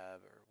lab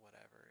or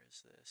whatever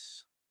is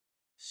this?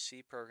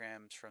 C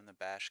programs from the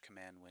bash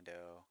command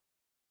window.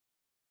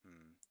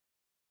 Hmm.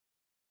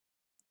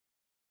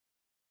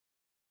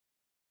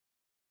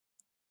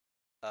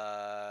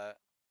 Uh,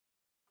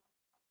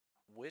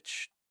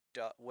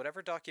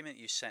 whatever document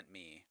you sent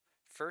me,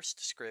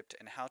 first script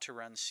and how to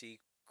run C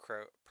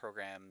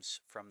programs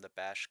from the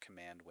bash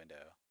command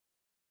window.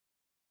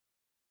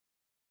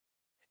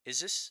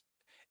 Is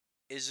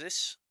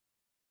this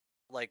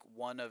like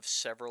one of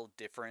several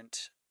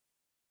different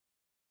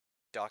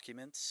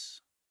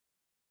documents?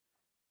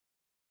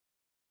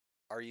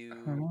 Are you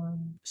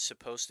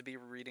supposed to be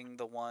reading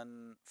the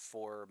one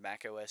for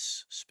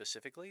macOS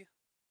specifically?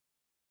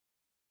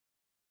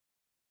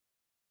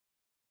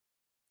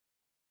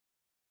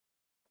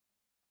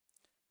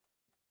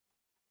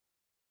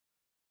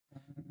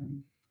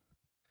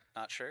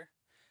 Not sure.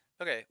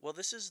 Okay, well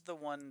this is the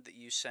one that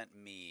you sent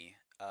me.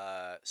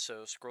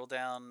 So scroll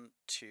down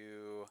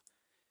to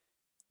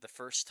the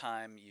first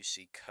time you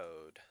see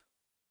code.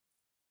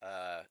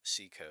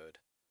 C code.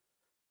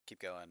 Keep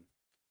going.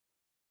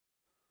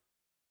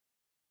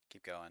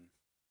 Keep going.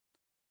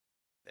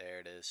 There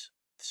it is.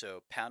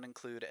 So pound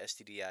include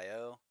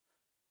stdio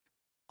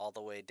all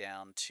the way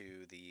down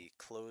to the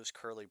close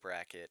curly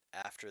bracket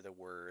after the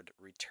word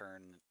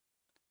return.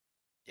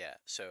 Yeah,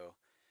 so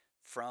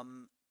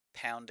from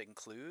pound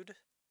include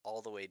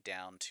all the way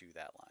down to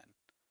that line.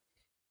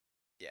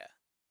 Yeah.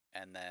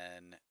 And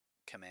then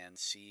command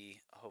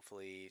C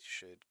hopefully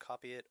should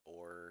copy it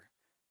or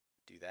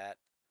do that.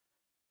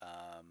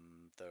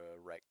 The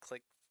right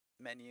click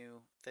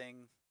menu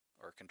thing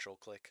or control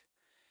click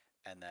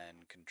and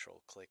then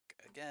control click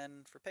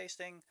again for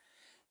pasting.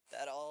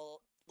 That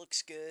all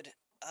looks good.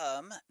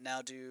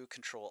 Now do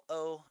control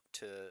O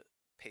to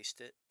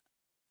paste it.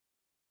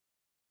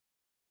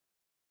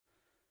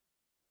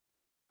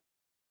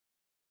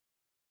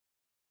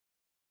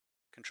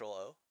 Control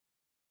O.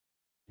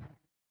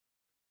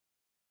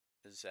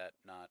 Is that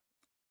not?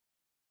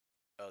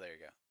 Oh, there you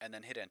go. And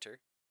then hit enter.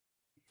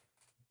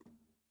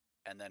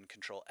 And then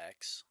control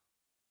X.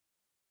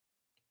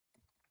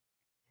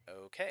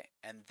 Okay.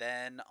 And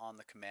then on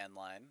the command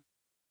line.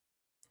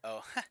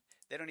 Oh,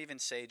 they don't even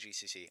say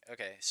GCC.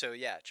 Okay, so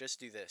yeah, just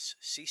do this.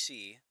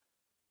 CC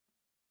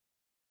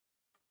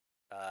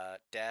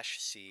dash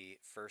C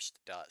first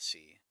dot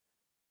C.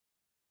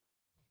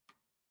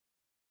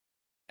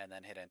 And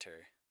then hit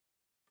enter.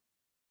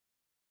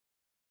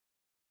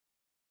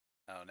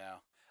 Oh no.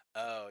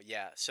 Oh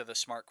yeah, so the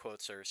smart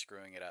quotes are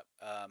screwing it up.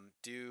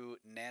 Do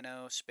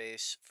nano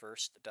space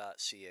first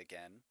dot C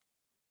again.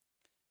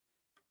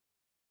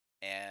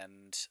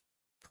 And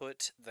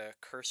put the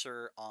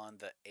cursor on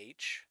the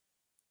H.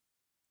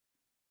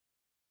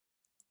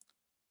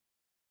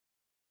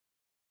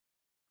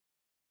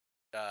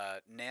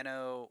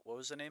 Nano, what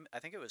was the name? I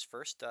think it was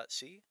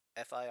first.c,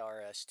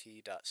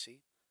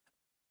 first.c.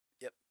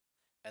 Yep.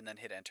 And then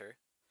hit enter.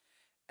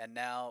 And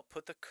now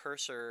put the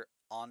cursor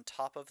on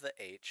top of the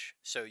H.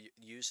 So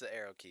use the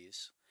arrow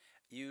keys.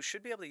 You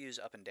should be able to use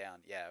up and down.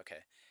 Yeah,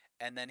 okay.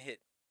 And then hit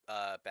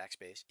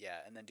backspace. Yeah,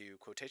 and then do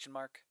quotation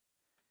mark.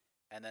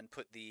 And then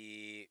put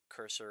the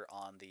cursor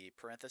on the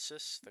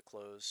parenthesis, the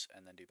close,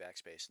 and then do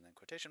backspace and then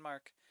quotation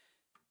mark.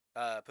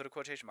 Put a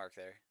quotation mark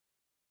there.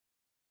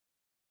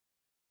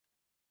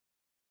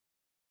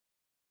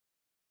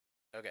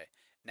 Okay.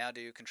 Now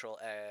do control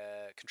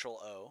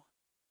O.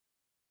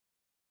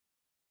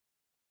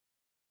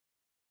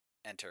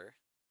 Enter.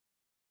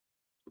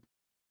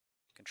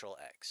 Control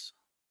X.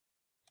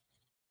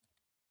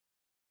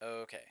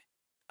 Okay.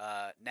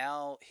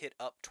 Now hit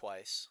up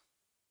twice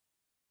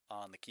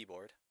on the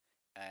keyboard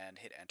and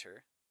hit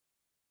enter.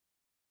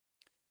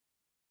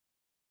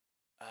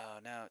 Oh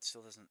no, it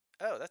still doesn't.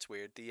 Oh, that's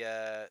weird.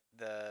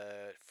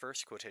 The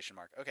first quotation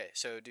mark. Okay,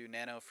 so do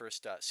nano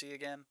first dot C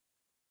again.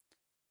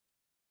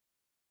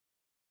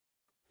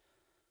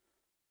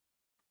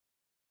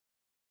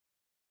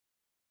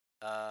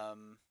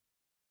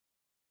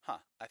 Huh.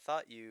 I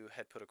thought you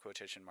had put a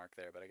quotation mark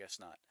there, but I guess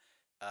not.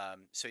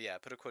 So yeah,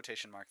 put a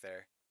quotation mark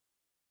there.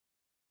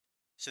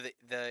 So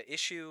the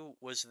issue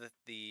was that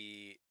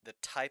the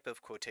type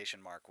of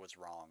quotation mark was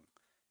wrong.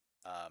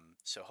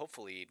 So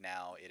hopefully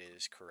now it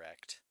is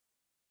correct.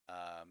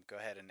 Go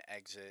ahead and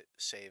exit,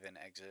 save and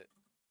exit.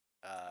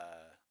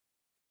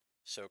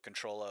 So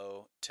Control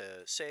O to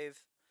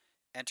save,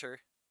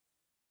 enter,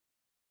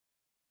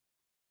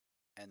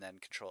 and then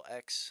Control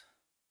X,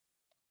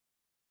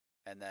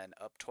 and then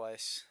up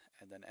twice,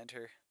 and then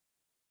enter.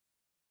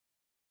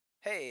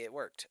 Hey, it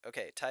worked.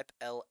 Okay, type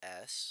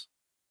ls,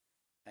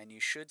 and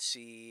you should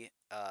see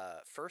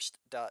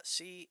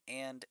first.c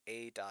and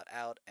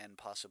a.out and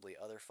possibly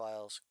other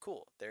files.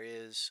 Cool, there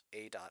is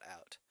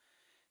a.out.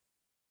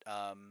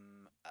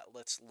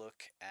 Let's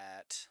look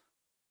at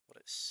what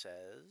it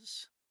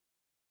says.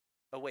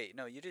 Oh wait,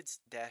 no, you did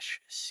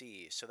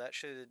 -c, so that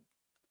should.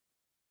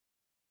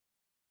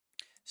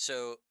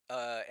 So,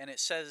 and it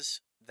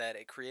says that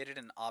it created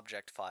an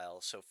object file.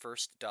 So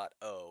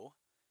first.o,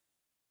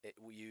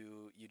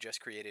 you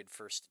just created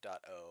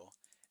first.o.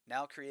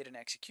 Now create an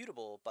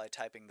executable by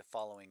typing the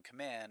following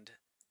command.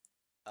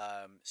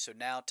 So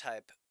now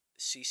type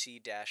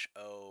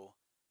cc-o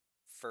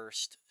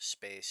first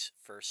space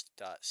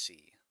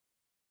first.c.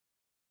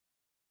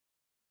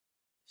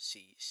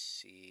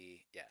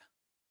 cc, yeah.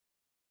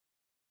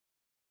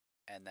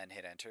 And then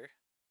hit enter.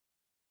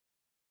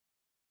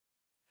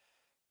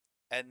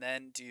 And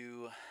then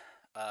do,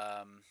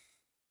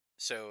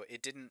 so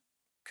it didn't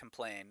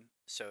complain,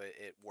 so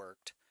it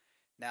worked.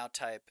 Now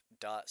type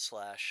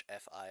 /first,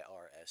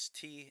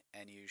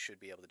 and you should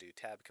be able to do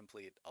tab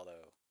complete,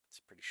 although it's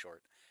pretty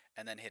short.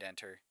 And then hit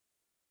enter.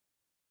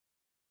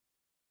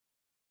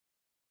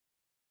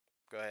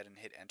 Go ahead and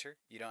hit enter.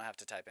 You don't have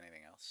to type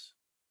anything else.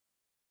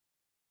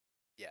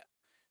 Yeah.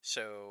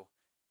 So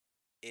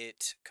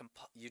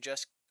you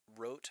just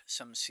wrote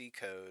some C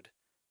code,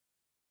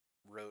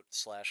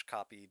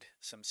 wrote/copied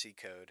some C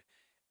code,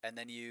 and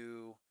then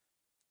you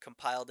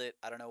compiled it.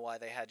 I don't know why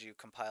they had you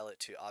compile it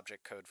to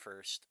object code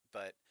first,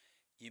 but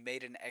you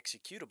made an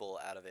executable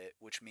out of it,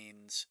 which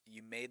means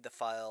you made the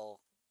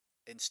file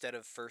instead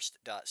of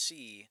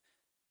first.c.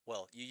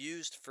 Well, you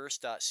used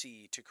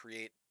first.c to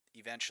create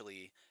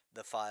eventually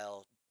the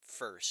file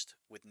first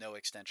with no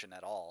extension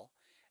at all,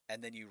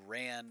 and then you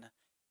ran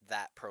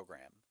that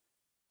program,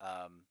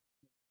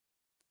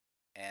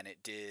 and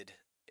it did.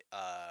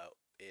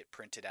 It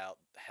printed out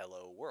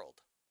 "Hello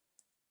World."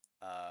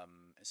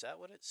 Is that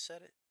what it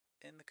said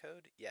in the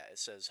code? Yeah, it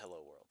says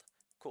 "Hello World."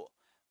 Cool.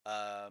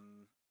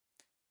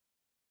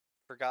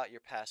 Forgot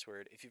your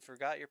password. If you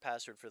forgot your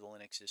password for the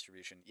Linux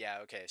distribution, yeah,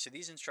 okay. So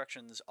these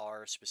instructions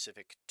are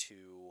specific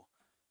to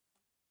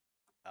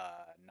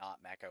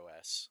not Mac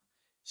OS.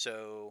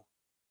 So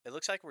it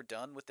looks like we're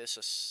done with this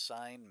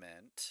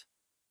assignment.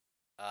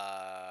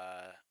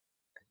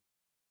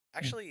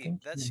 Actually,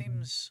 that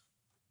seems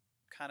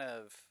kind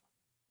of.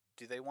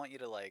 Do they want you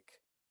to like?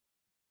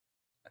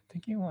 I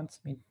think he wants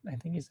me. I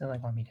think he said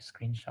like want me to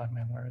screenshot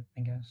my work.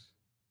 I guess.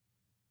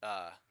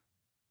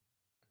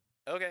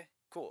 Okay,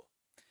 cool.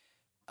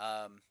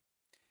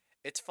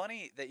 It's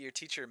funny that your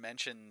teacher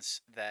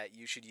mentions that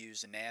you should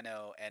use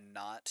Nano and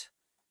not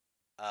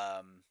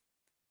a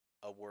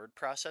word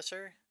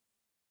processor,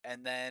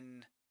 and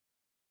then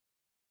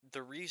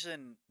the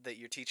reason that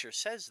your teacher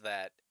says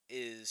that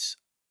is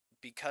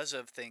because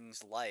of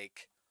things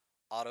like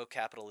auto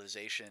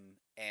capitalization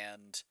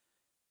and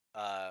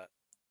uh,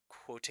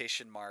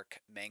 quotation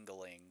mark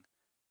mangling.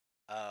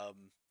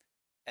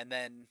 And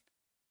then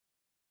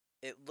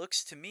it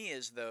looks to me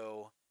as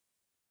though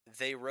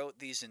they wrote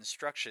these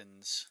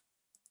instructions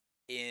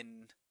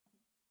in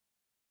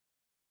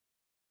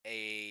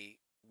a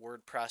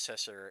word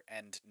processor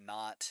and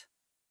not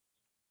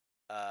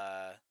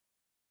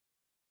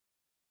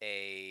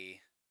a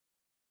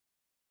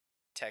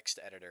text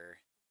editor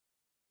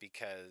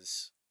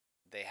because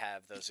they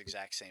have those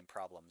exact same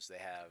problems. They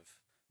have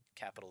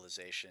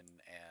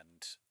capitalization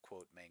and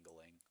quote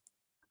mangling.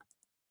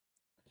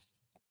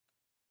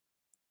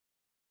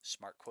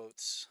 Smart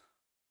quotes.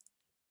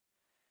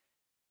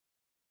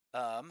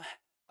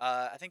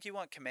 I think you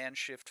want Command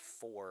Shift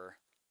 4,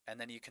 and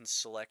then you can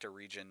select a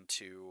region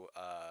to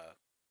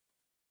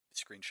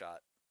screenshot.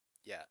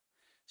 Yeah.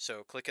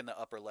 So click in the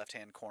upper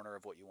left-hand corner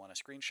of what you want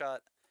to screenshot,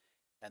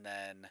 and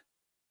then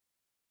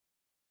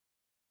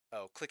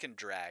click and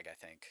drag, I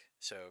think.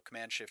 So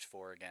Command Shift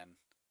 4 again.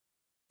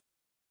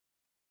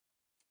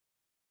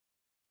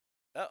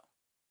 Oh.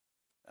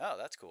 Oh,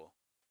 that's cool.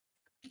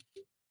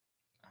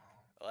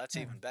 Well, that's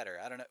even better.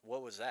 I don't know.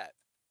 What was that?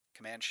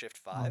 Command Shift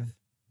 5?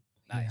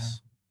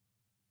 Nice.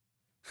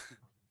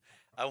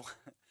 Yeah.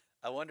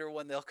 I wonder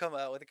when they'll come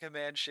out with a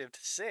Command Shift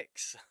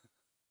 6.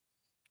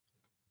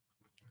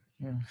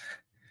 Yeah.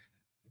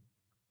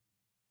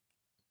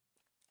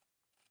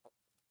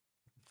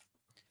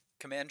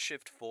 Command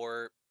Shift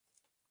 4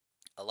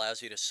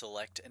 allows you to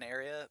select an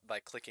area by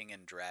clicking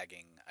and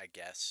dragging, I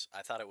guess.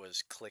 I thought it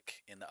was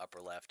click in the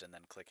upper left and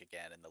then click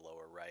again in the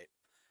lower right.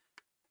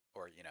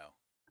 Or,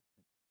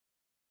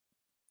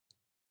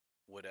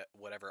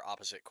 whatever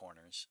opposite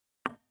corners.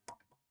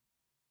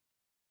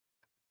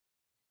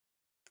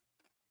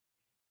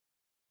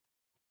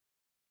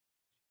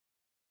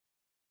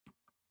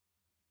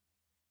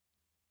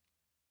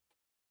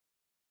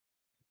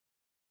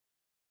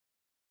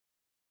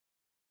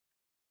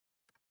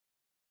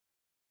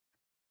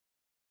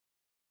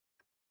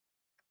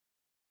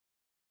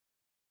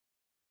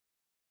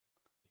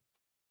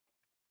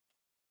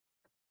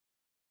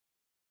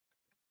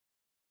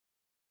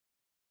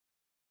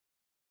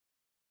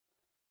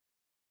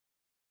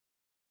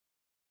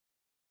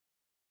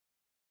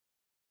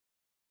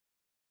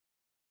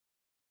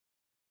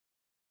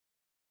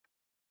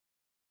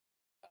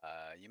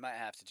 You might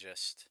have to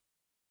just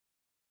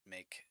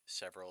make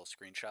several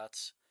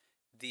screenshots.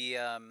 The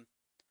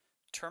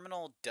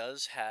terminal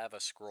does have a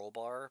scroll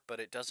bar, but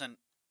it doesn't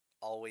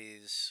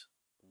always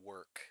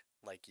work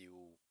like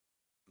you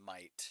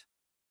might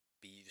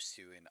be used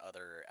to in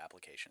other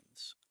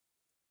applications.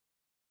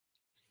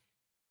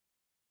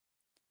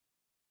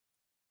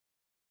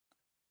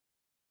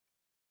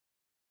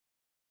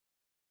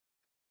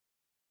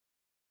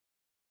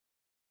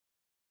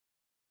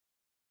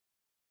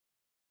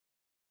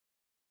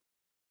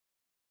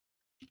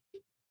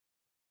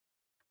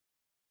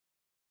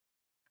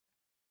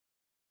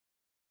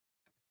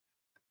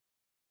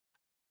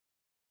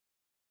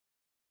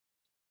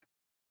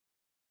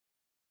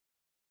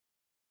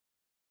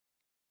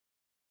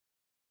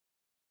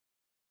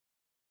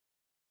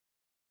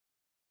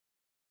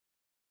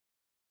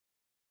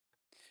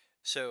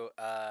 So,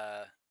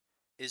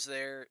 is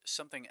there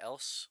something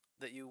else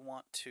that you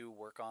want to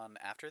work on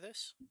after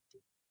this?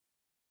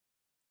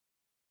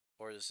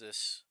 Or is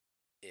this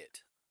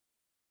it?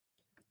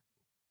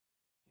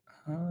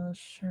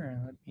 Sure.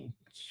 Let me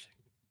check.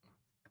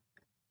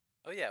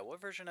 Oh yeah,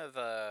 what version of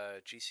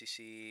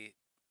GCC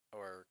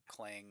or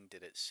Clang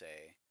did it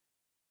say?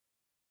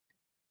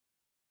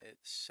 It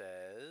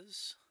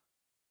says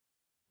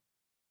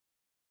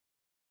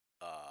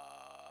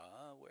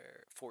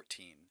where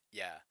 14.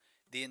 Yeah.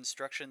 The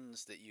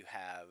instructions that you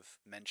have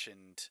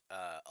mentioned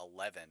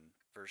 11,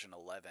 version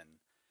 11,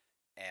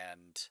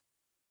 and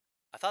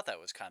I thought that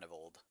was kind of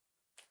old.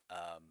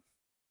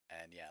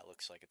 And yeah, it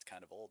looks like it's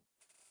kind of old.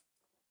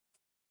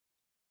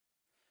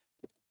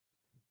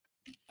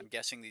 I'm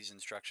guessing these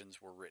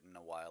instructions were written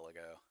a while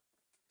ago.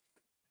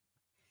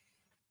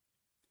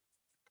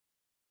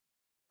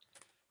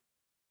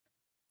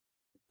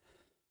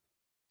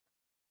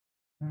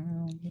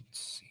 Let's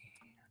see.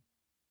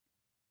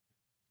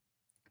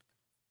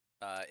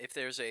 If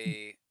there's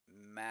a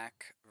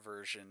Mac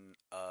version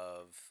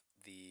of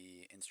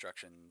the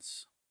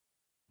instructions,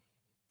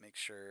 make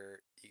sure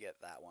you get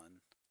that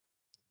one.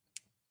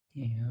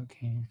 Yeah,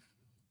 okay.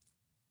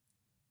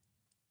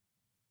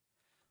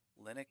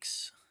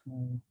 Linux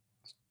Mm,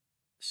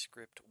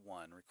 script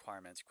 1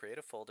 requirements. Create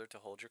a folder to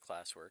hold your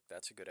classwork.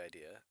 That's a good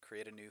idea.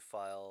 Create a new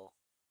file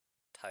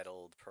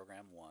titled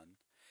program 1.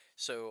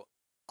 So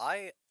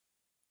I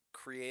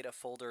create a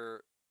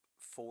folder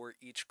for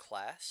each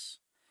class,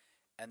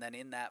 and then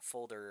in that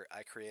folder,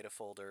 I create a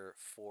folder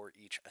for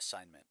each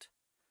assignment.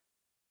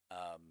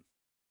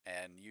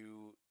 And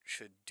you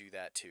should do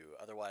that too.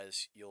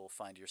 Otherwise, you'll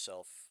find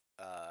yourself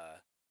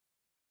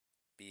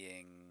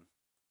being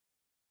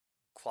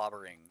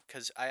clobbering.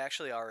 Because I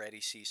actually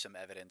already see some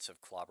evidence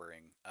of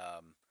clobbering.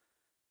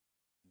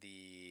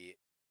 The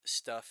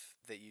stuff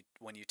that you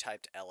when you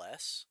typed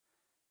ls,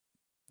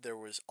 there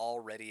was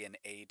already an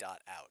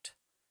a.out,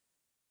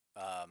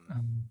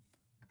 Um,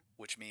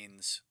 which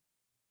means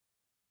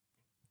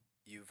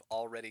you've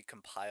already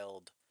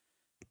compiled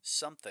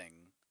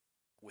something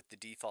with the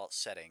default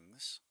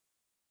settings,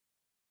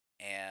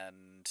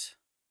 and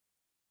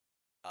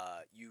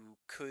you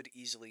could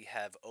easily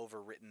have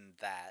overwritten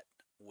that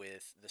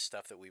with the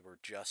stuff that we were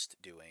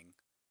just doing.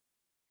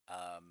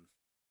 Um,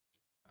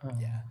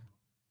 yeah. oh,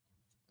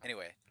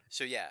 Anyway,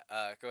 so yeah,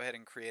 go ahead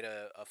and create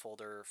a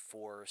folder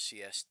for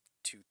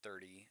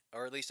CS230,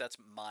 or at least that's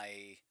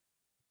my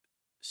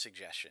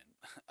suggestion.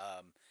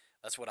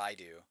 That's what I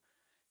do.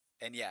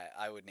 And yeah,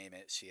 I would name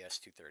it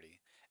CS230.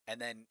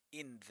 And then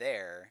in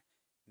there,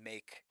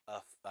 make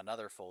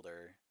another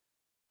folder,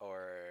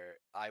 or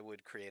I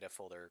would create a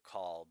folder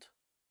called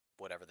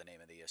whatever the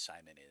name of the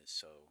assignment is.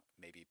 So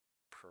maybe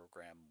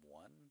program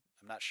 1.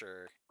 I'm not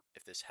sure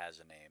if this has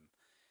a name.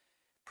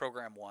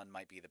 Program 1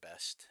 might be the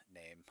best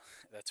name.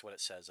 That's what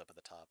it says up at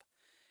the top.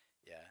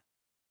 Yeah.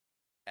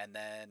 And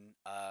then,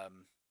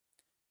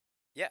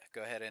 yeah,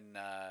 go ahead and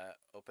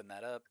open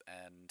that up,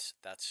 and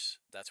that's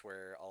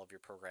where all of your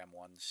program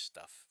 1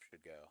 stuff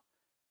should go.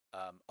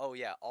 Oh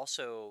yeah,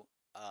 also,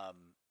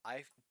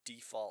 I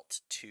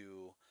default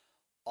to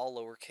all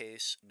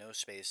lowercase, no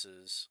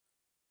spaces,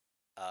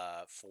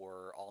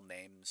 for all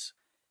names.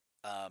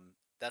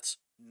 That's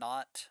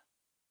not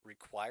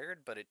required,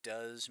 but it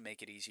does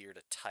make it easier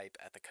to type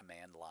at the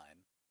command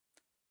line.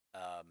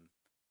 Um,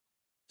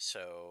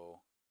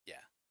 so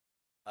yeah.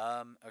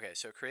 Okay,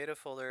 so create a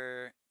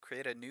folder,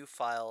 create a new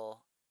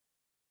file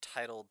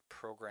titled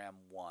program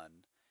 1.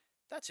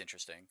 That's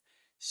interesting.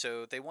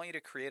 So they want you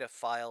to create a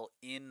file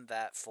in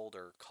that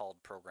folder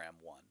called program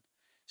 1.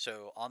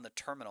 So on the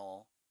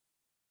terminal,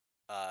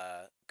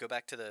 go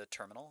back to the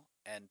terminal,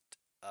 and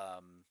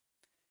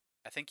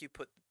I think you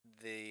put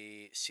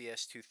the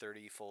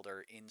CS230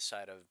 folder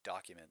inside of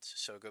documents.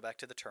 So go back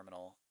to the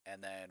terminal,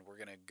 and then we're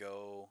going to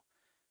go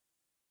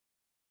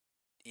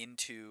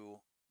into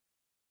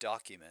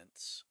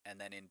documents,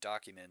 and then in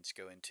documents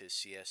go into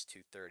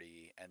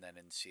CS230, and then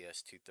in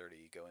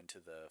CS230 go into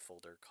the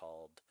folder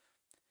called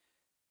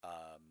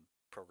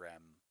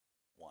program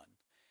 1.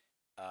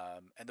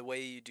 And the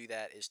way you do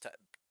that is to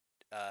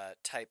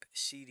type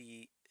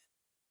cd,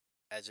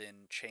 as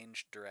in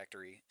change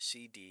directory,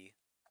 cd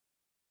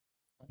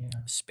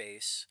yeah.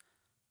 space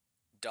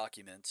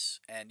documents,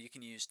 and you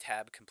can use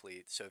tab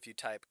complete. So if you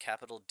type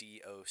capital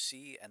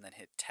DOC and then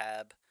hit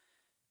tab,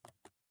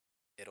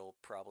 it'll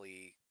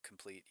probably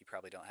complete. You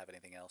probably don't have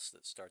anything else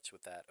that starts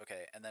with that.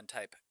 Okay, and then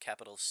type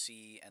capital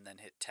C and then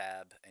hit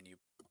tab, and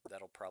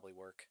that'll probably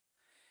work.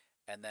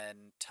 And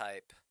then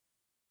type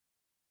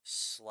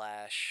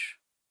slash.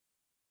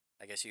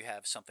 I guess you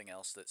have something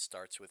else that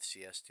starts with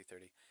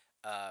CS230.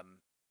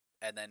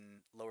 And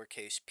then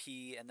lowercase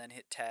p and then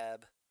hit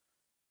tab,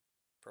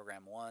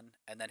 program 1,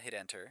 and then hit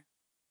enter.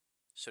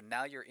 So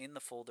now you're in the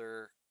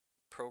folder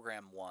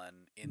program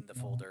 1 in the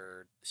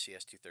folder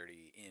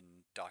CS230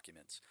 in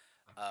documents.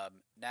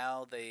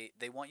 Now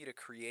they want you to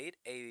create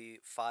a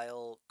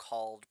file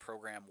called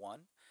program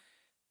 1.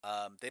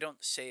 They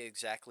don't say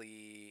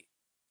exactly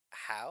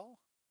how,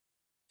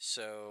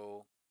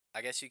 so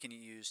I guess you can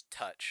use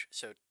touch.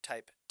 So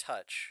type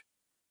touch,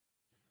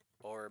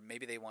 or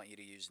maybe they want you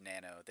to use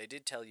nano. They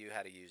did tell you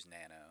how to use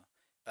nano,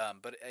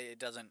 but it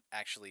doesn't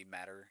actually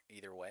matter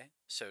either way.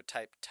 So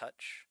type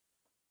touch,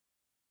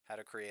 how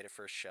to create a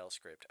first shell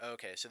script.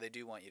 Okay, so they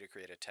do want you to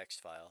create a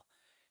text file.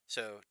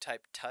 So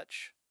type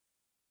touch,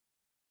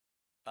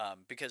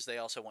 because they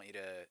also want you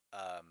to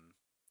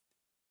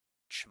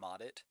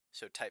chmod it.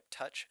 So type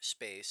touch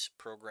space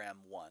program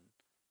 1.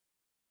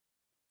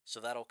 So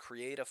that'll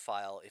create a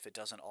file, if it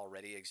doesn't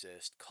already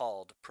exist,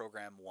 called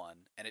program 1,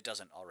 and it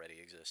doesn't already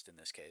exist in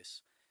this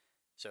case.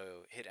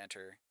 So hit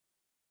enter,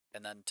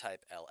 and then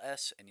type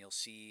ls, and you'll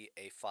see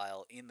a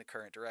file in the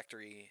current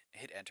directory,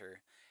 hit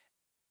enter,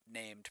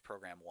 named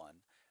program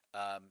 1.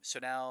 So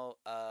now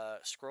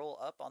scroll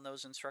up on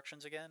those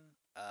instructions again,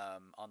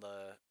 on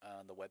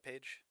the web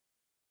page.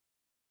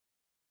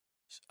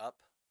 Up.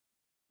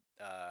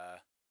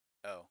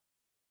 Oh.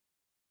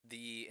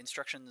 The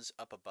instructions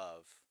up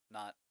above,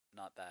 not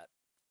that.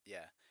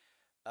 Yeah.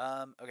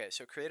 Okay,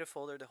 so create a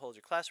folder to hold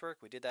your classwork.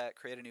 We did that.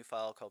 Create a new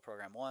file called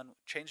program1.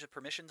 Change the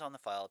permissions on the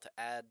file to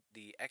add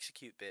the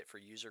execute bit for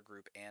user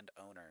group and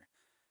owner.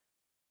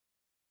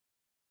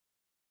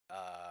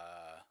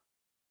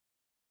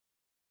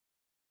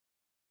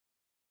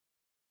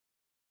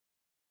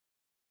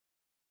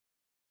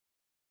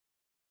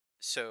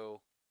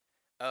 So,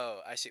 oh,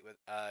 I see.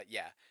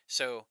 Yeah.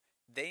 So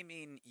they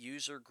mean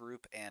user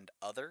group and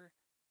other.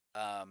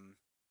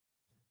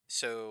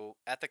 So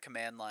at the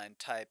command line,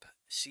 type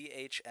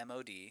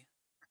chmod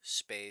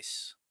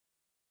space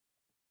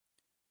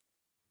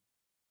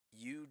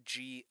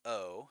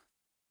ugo.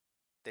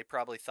 They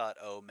probably thought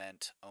O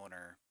meant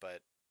owner, but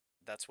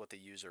that's what the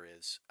user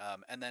is.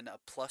 And then a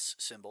plus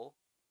symbol,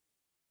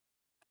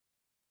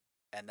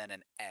 and then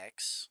an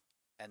X,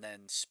 and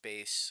then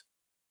space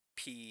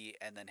P,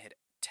 and then hit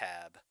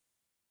tab.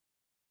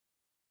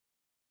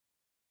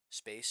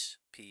 Space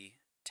P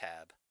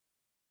tab.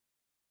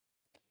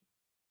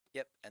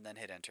 Yep, and then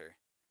hit enter.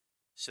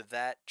 So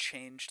that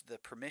changed the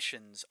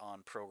permissions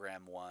on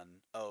program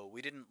 1. Oh,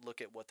 we didn't look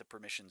at what the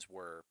permissions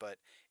were, but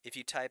if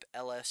you type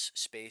ls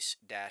space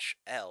dash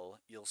L,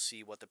 you'll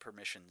see what the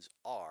permissions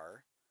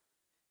are,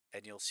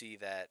 and you'll see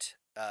that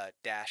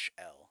dash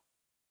L,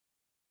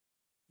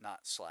 not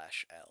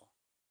slash L.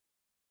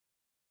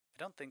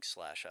 I don't think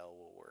slash L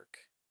will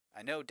work.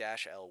 I know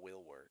dash L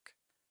will work.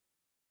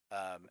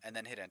 And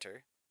then hit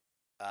enter.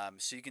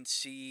 So you can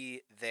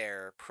see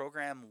there,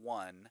 program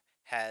 1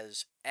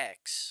 has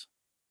X,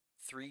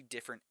 3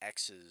 different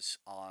X's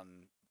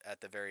at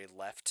the very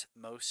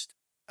leftmost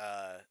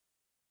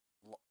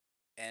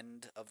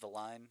end of the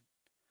line.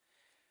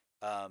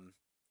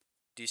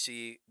 Do you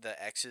see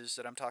the X's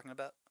that I'm talking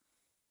about?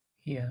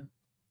 Yeah.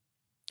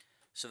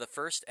 So the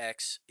first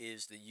X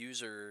is the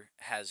user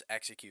has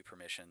execute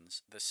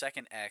permissions. The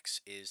second X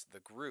is the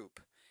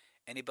group.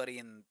 Anybody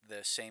in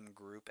the same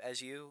group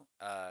as you,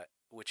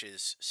 which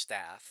is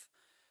staff,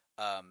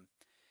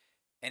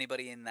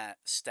 anybody in that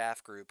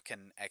staff group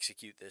can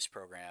execute this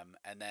program.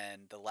 And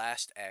then the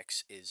last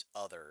X is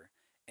other.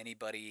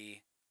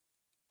 Anybody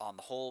on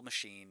the whole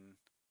machine,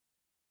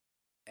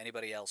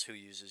 anybody else who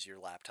uses your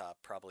laptop,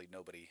 probably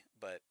nobody,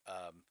 but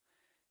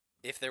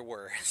if there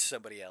were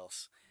somebody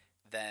else,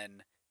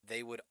 then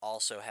they would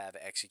also have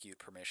execute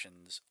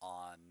permissions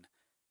on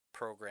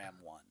program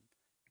 1.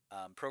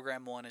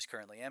 Program 1 is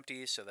currently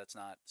empty, so that's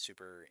not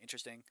super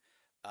interesting.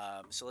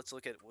 So let's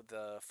look at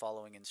the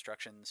following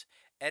instructions.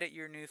 Edit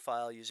your new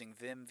file using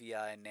vim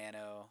vi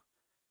nano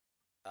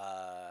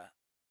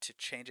to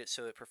change it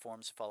so it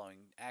performs the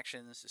following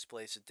actions.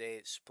 Displays the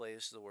date,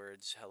 displays the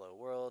words hello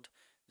world,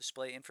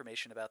 display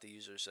information about the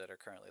users that are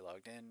currently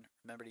logged in.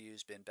 Remember to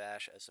use bin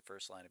bash as the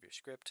first line of your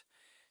script.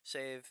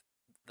 Save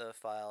the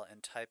file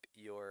and type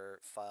your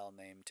file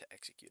name to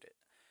execute it.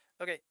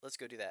 Okay, let's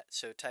go do that.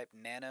 So type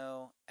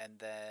nano and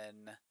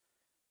then,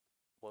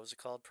 what was it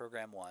called?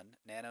 Program 1,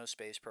 nano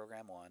space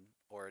program 1,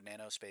 or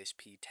nano space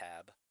p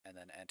tab, and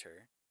then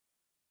enter.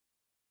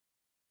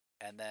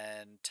 And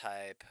then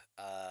type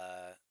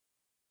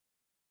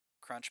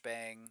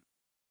crunchbang.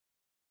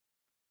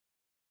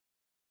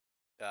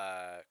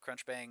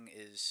 Crunchbang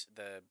is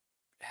the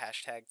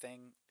hashtag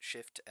thing,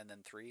 shift and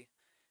then 3,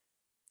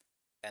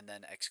 and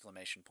then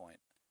exclamation point.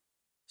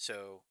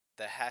 So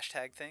the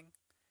hashtag thing,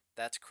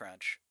 that's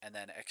crunch, and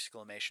then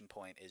exclamation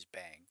point is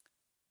bang.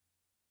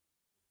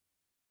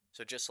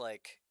 So just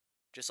like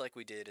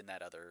we did in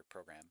that other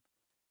program.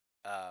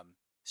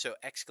 So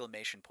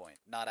exclamation point,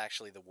 not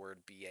actually the word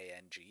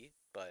BANG,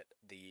 but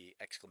the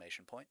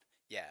exclamation point.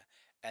 Yeah.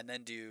 And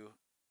then do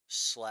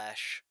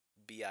slash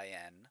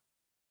BIN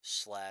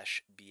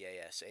slash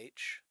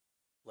BASH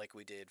like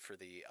we did for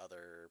the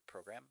other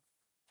program.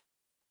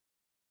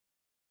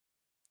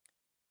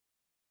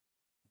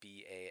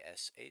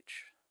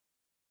 BASH.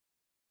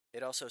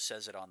 It also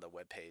says it on the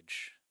web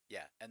page.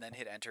 Yeah, and then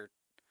hit enter.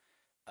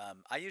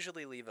 I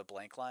usually leave a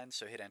blank line,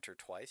 so hit enter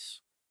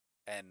twice,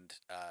 and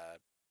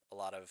a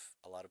lot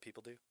of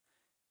people do.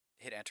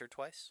 Hit enter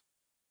twice.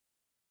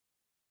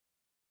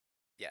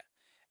 Yeah,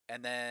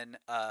 and then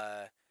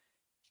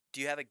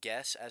do you have a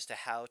guess as to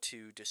how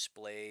to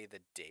display the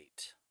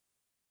date?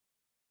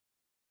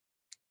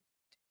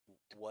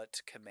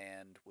 What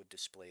command would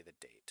display the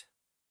date?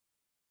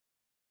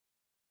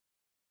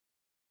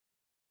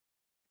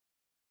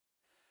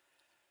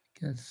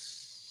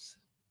 Guess.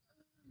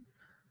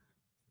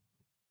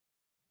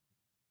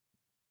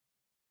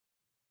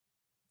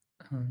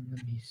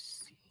 Let me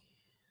see.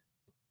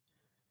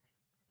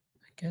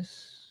 I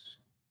guess.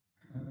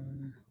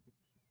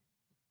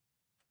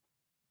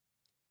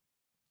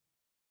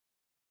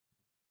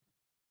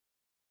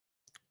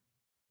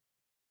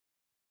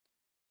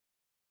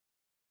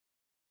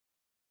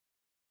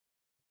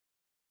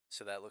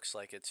 So that looks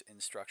like it's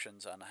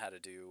instructions on how to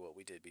do what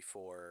we did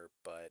before,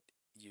 but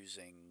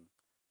using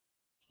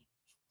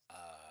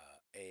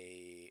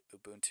a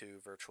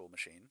Ubuntu virtual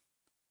machine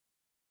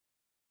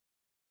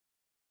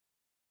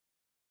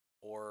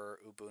or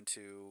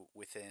Ubuntu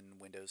within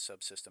Windows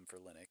subsystem for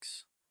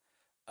Linux.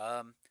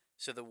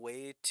 So the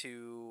way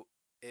to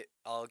it,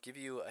 I'll give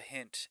you a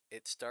hint.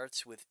 It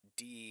starts with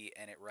D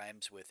and it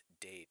rhymes with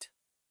date.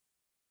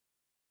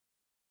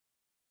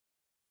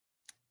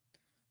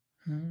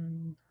 Let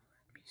me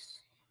see.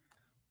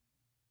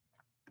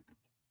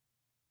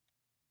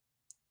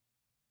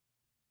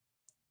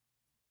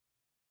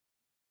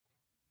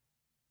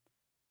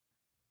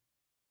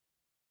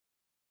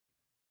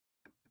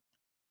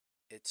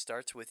 It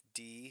starts with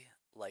D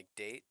like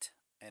date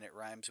and it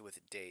rhymes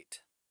with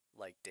date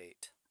like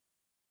date.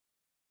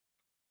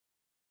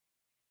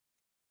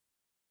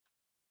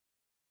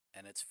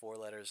 And it's 4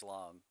 letters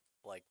long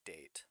like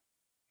date.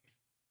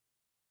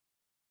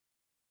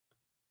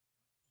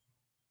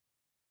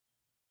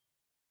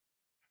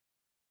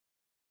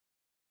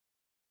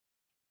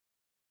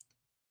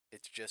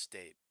 It's just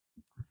date.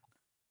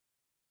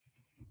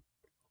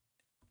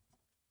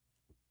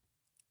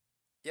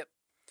 Yep.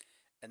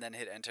 And then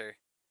hit enter.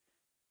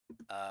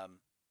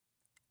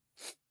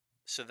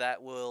 So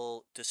that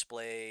will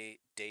display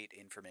date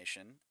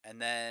information. And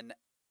then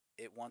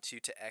it wants you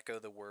to echo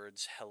the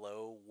words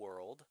hello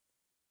world.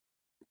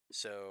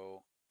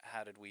 So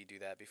how did we do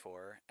that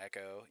before?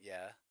 Echo,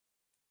 yeah.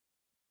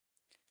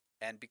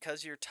 And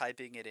because you're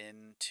typing it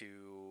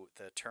into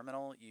the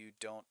terminal, you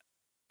don't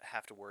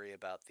have to worry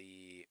about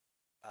the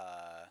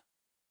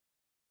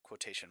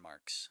quotation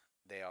marks.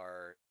 They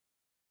are.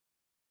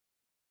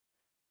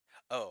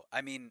 Oh,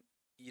 I mean,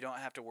 you don't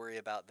have to worry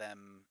about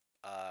them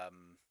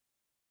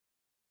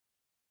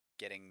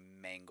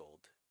getting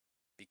mangled,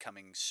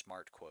 becoming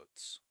smart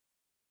quotes.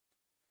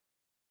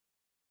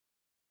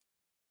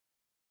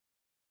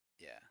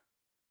 Yeah.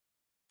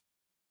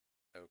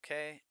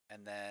 Okay,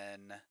 and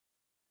then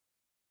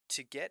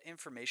to get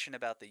information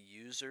about the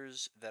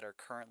users that are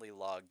currently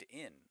logged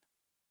in,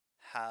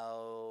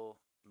 how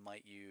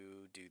might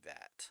you do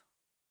that?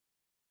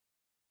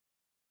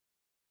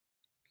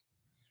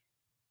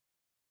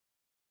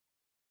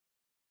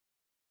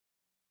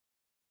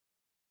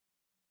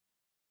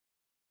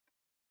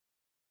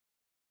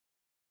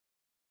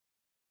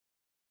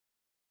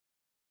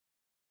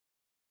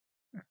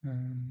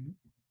 I'm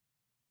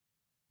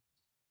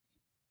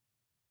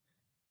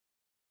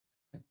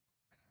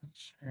not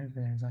sure if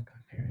there's like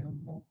a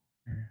variable.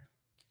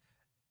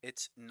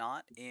 It's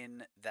not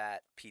in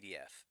that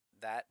PDF.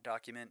 That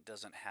document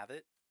doesn't have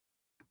it.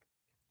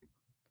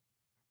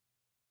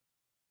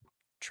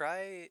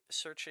 Try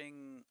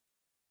searching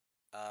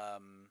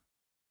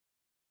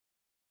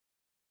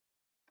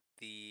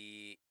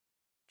the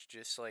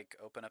just like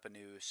open up a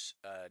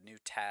new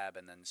tab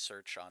and then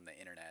search on the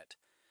internet.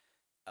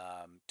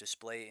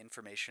 Display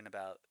information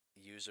about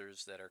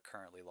users that are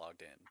currently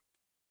logged in.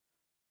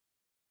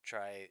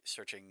 Try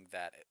searching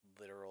that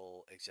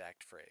literal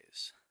exact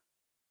phrase.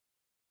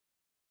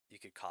 You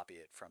could copy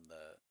it from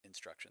the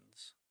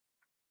instructions.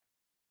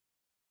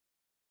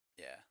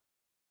 Yeah.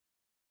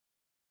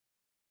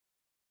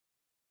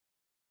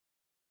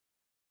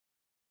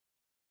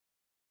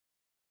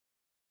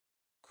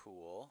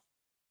 Cool.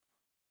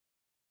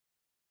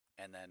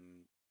 And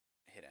then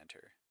hit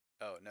enter.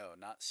 Oh, no,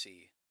 not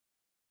C.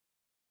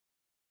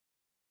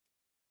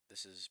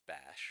 This is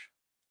bash.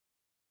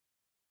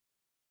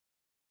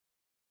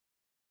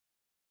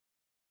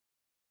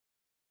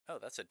 Oh,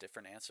 that's a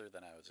different answer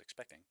than I was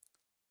expecting.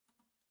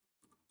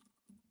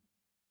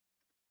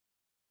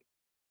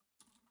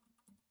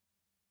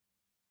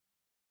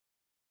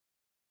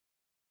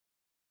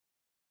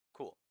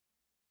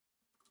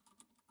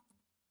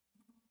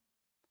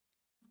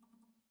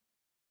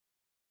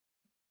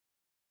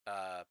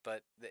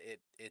 But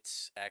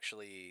it's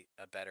actually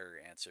a better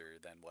answer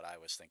than what I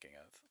was thinking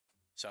of.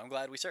 So I'm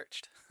glad we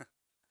searched.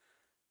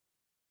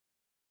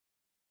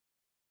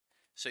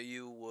 So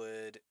you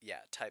would,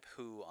 yeah, type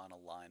who on a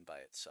line by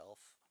itself.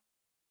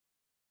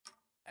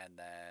 And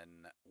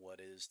then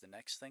what is the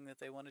next thing that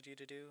they wanted you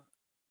to do?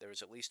 There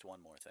was at least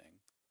one more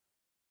thing.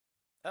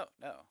 Oh,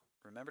 no.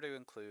 Remember to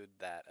include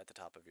that at the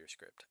top of your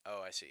script.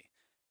 Oh, I see.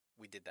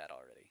 We did that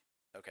already.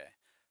 Okay.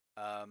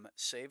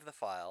 Save the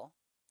file.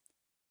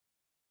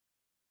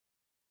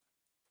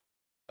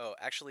 Oh,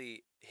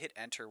 actually, hit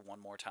enter one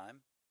more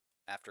time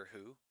after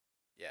who.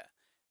 Yeah.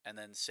 And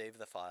then save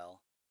the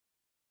file.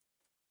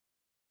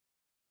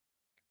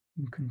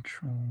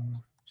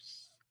 Control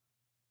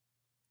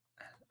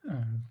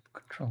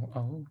Control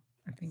O,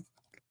 I think.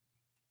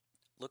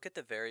 Look at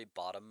the very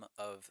bottom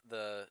of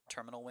the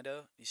terminal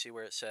window. You see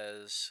where it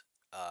says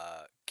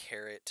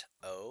caret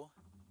O,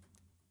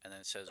 and then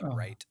it says Oh,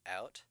 write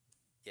out.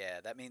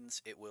 Yeah, that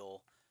means it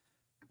will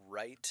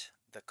write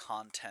the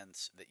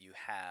contents that you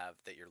have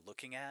that you're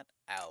looking at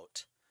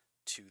out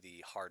to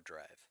the hard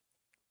drive.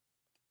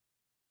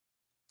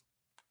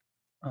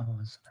 oh,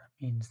 so that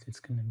means it's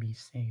going to be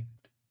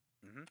saved.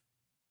 Mm-hmm.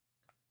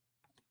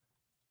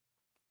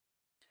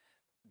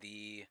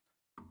 The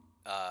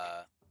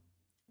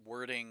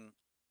wording,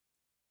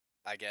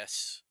 I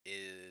guess,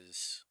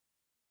 is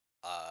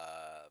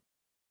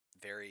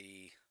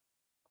very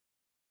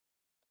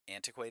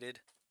antiquated.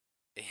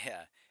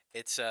 Yeah,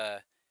 it's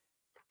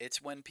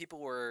when people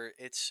were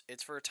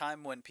it's for a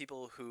time when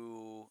people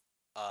who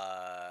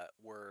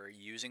were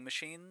using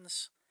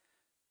machines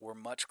were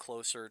much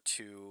closer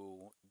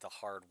to the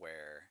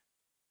hardware.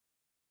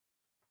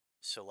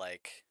 So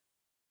like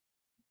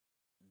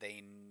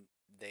they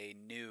they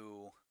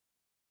knew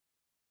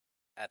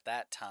at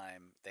that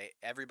time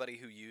everybody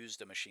who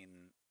used a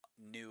machine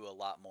knew a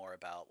lot more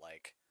about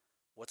like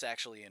what's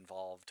actually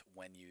involved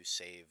when you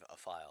save a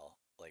file,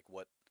 like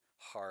what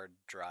hard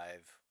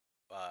drive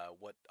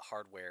what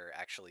hardware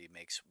actually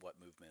makes what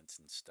movements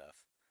and stuff.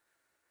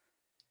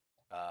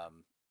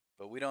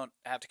 But we don't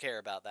have to care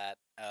about that.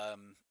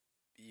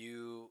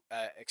 You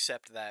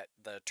accept that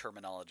the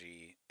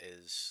terminology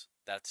is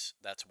that's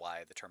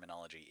why the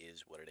terminology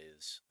is what it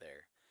is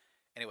there.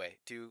 Anyway,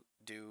 do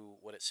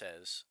what it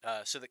says.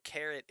 So the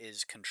caret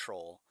is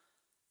control,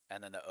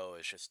 and then the O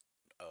is just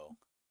O.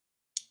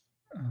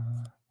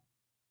 Uh,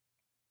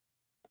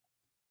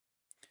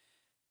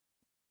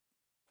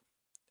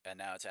 And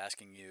now it's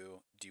asking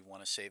you, do you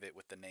want to save it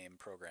with the name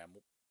program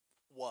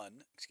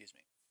one? Excuse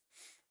me.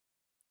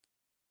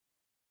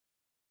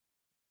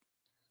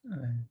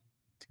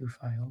 Two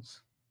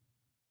files.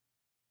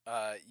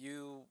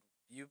 You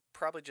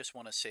probably just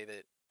want to save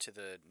it to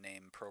the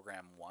name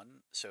program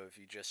one. So if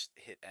you just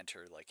hit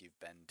enter like you've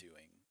been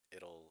doing,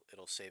 it'll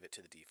save it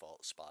to the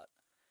default spot.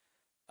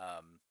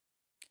 Um,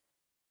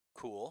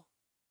 cool.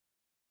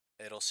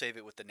 It'll save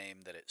it with the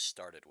name that it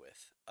started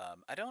with.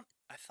 I don't.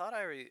 I thought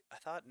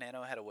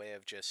Nano had a way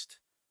of just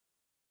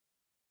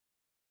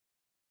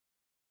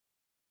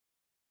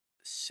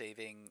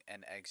saving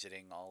and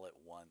exiting all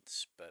at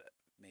once, but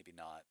maybe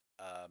not.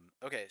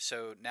 Okay,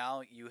 so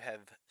now you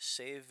have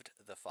saved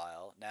the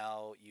file.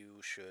 Now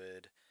you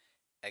should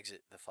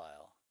exit the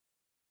file.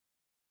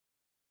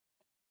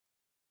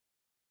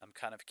 I'm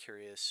kind of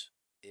curious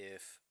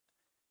if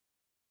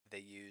they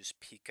use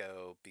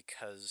Pico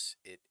because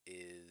it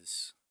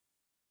is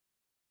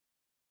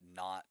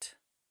not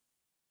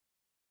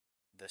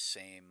the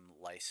same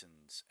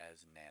license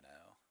as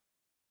Nano.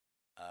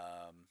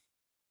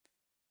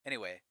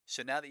 Anyway,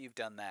 so now that you've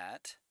done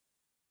that,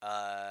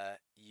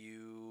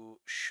 you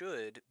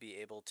should be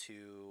able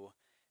to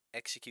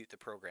execute the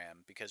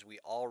program because we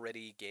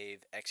already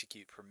gave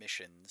execute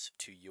permissions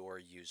to your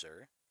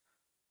user.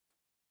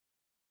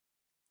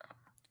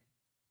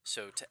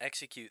 So to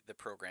execute the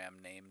program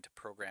named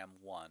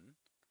program1,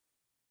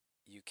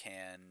 you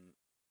can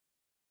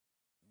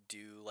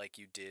do like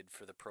you did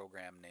for the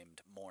program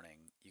named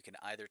morning. You can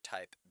either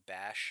type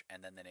bash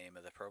and then the name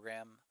of the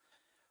program,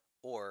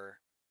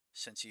 or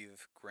since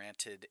you've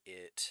granted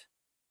it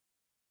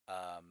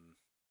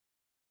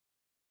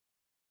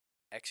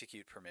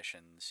execute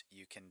permissions,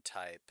 you can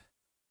type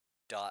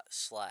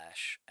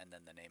 // and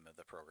then the name of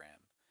the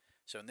program.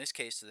 So in this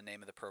case, the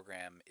name of the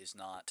program is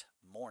not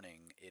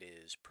morning, it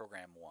is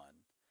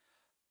program1.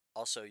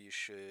 Also, you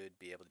should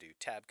be able to do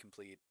tab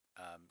complete.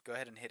 Go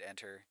ahead and hit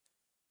enter.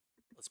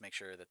 Let's make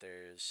sure that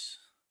there's...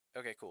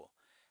 Okay, cool.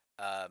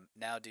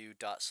 Now do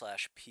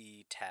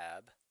 /p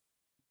tab.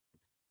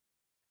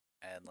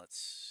 And let's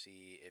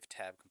see if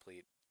tab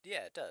complete...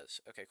 Yeah, it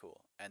does. Okay,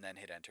 cool. And then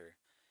hit enter.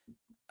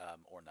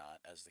 Or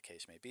not, as the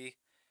case may be.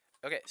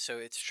 Okay, so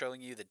it's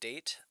showing you the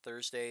date,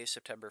 Thursday,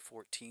 September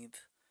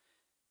 14th.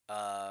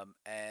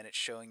 And it's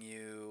showing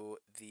you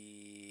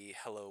the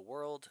hello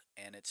world,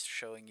 and it's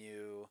showing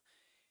you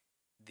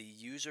the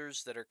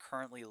users that are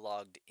currently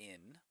logged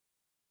in.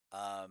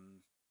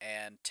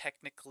 And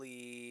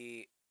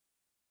technically,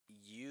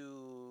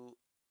 your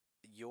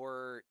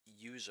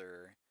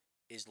user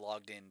is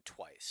logged in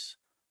twice.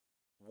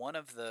 one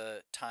of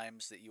the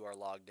times that you are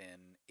logged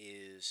in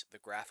is the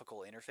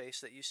graphical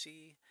interface that you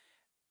see.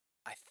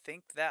 I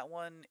think that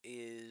one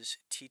is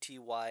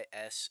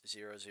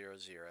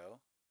TTYS000.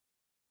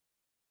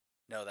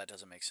 No, that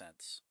doesn't make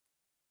sense.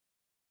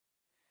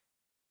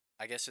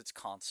 I guess it's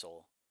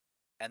console.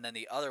 And then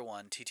the other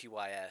one,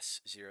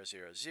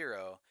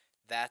 TTYS000,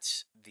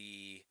 that's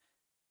the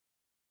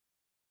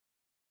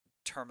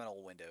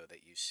terminal window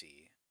that you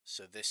see.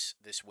 So this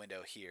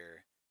window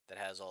here that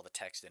has all the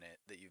text in it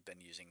that you've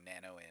been using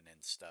nano in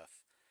and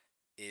stuff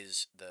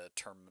is the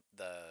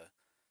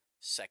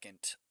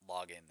second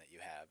login that you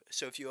have.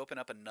 So if you open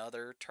up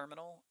another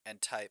terminal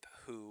and type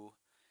who,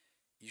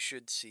 you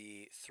should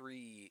see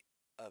 3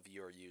 of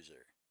your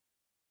user.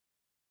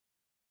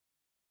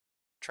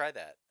 Try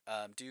that.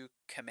 Do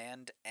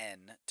Command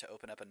N to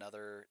open up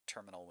another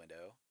terminal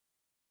window.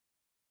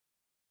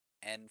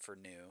 N for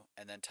new,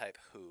 and then type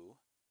who.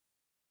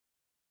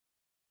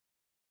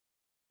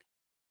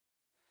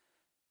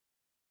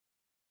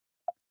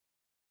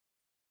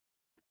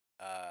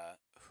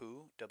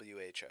 Who,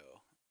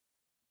 WHO.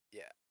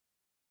 Yeah.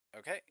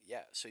 Okay,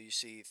 yeah. So you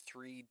see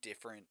 3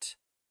 different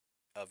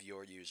of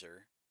your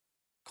user.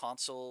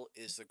 Console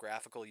is the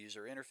graphical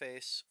user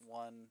interface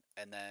one,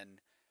 and then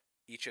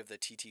each of the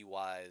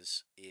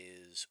TTYs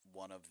is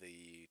one of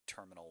the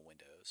terminal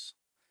windows.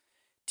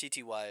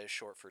 TTY is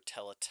short for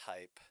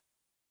teletype.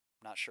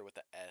 I'm not sure what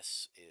the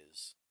S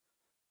is.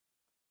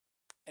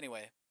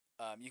 Anyway,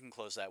 you can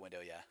close that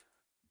window, yeah.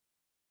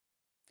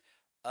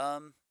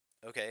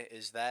 Okay,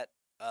 is that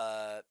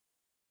the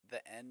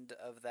end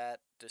of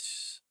that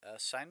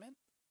assignment?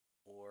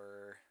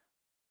 Or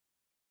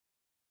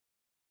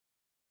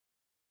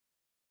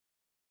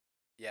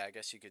yeah, I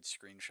guess you could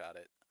screenshot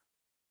it.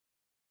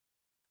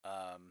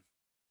 Um,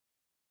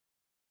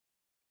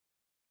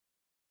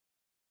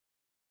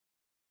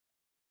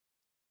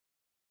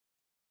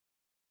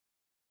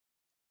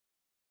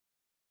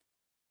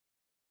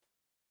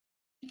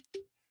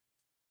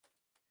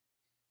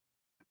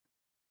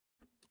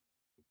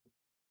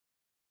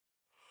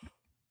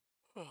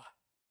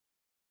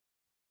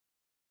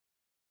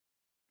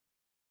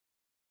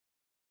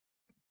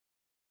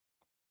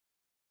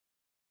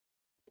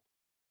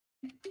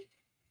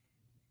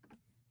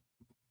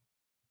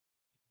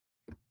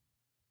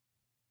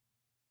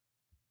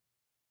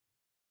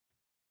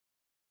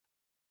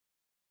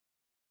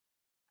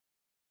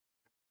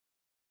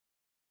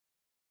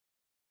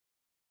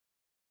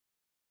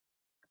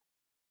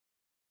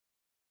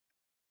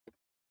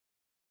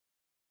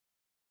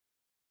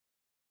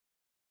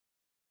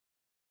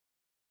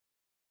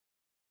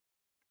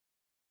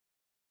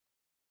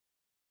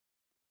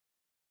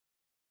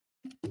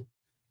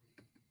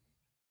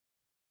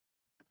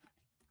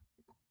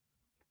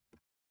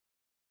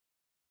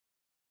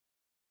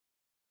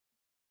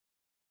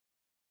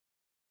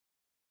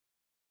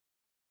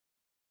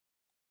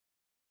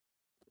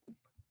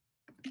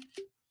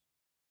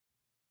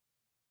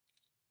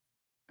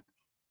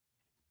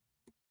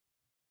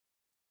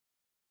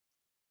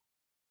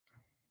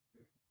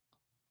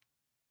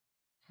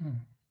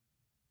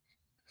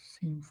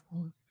 Same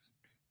folder.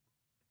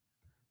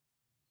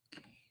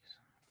 Okay.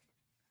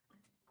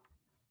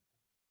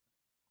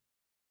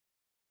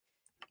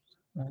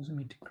 Allows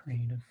me to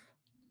create a.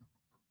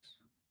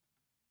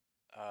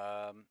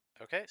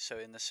 okay, so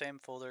in the same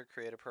folder,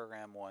 create a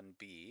program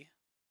 1B.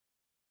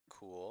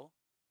 Cool.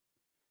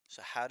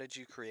 So how did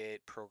you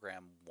create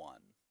program 1?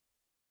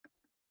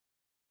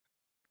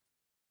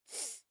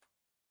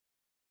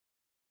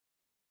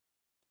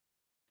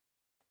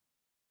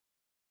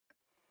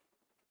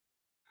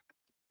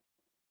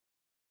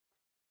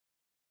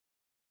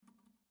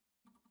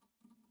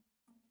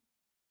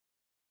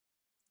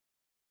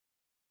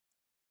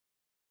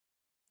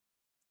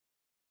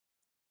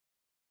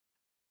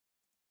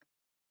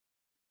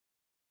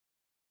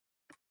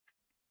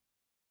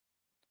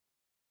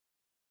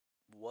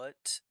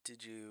 What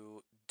did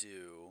you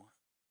do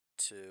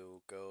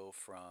to go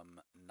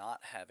from not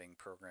having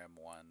program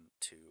 1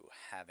 to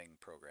having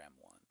program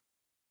 1?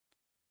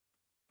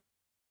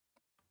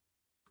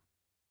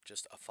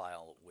 Just a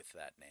file with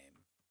that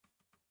name.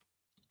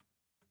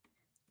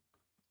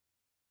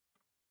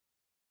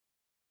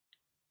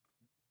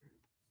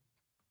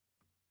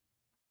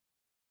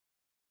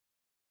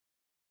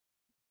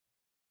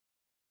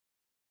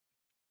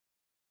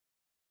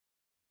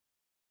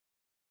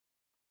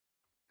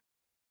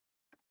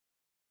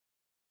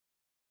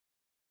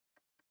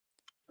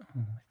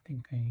 I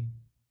think I.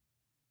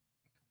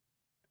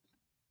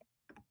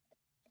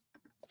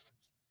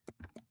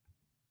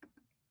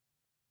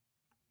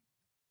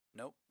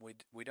 Nope, we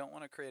don't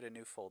want to create a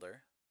new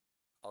folder.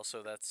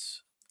 Also,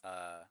 that's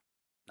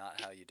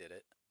not how you did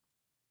it.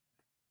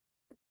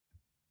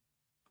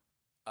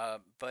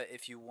 But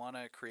if you want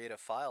to create a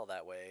file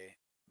that way,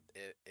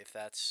 if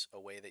that's a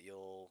way that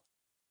you'll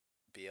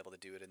be able to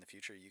do it in the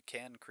future, you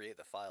can create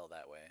the file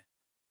that way.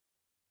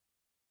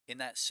 In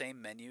that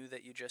same menu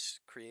that you just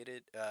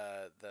created,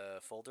 the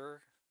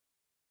folder,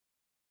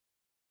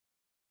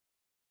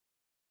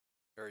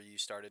 or you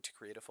started to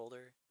create a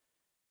folder,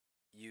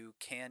 you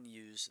can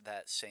use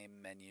that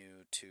same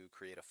menu to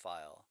create a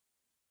file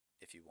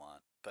if you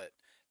want, but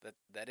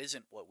that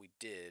isn't what we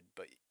did,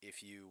 but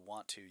if you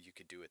want to, you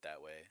could do it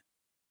that way.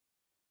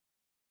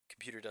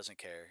 Computer doesn't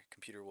care.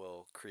 Computer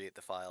will create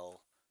the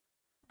file,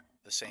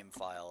 the same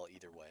file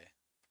either way.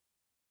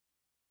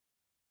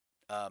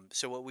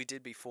 So what we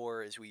did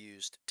before is we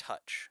used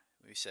touch.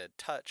 We said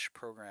touch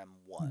program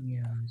 1.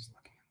 Yeah, I was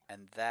looking.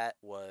 And that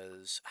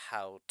was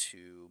how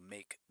to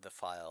make the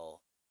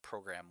file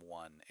program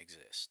 1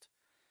 exist.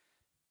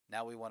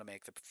 Now we want to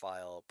make the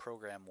file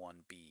program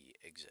 1b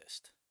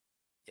exist.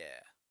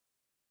 Yeah.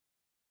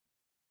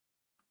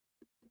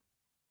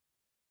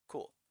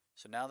 Cool.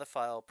 So now the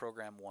file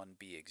program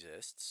 1b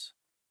exists,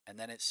 and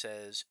then it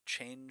says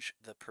change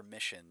the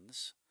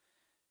permissions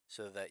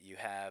so that you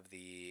have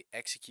the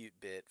execute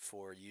bit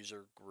for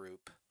user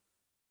group,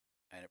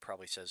 and it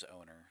probably says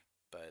owner,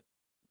 but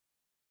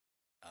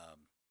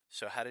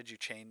so how did you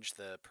change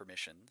the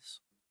permissions?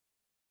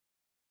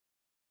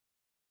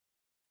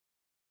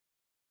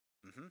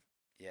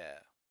 Yeah.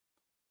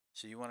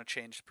 So you want to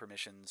change the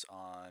permissions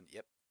on,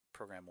 yep,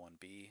 program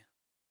 1b.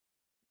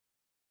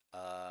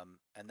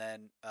 And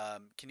then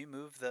can you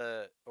move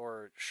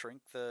or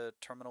shrink the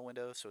terminal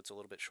window so it's a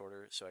little bit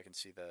shorter so I can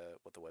see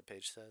what the web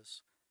page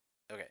says?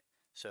 Okay,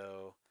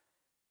 so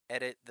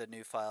edit the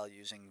new file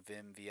using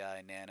vim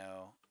vi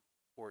nano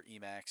or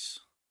emacs.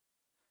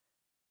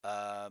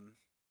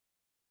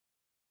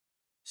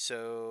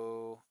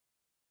 So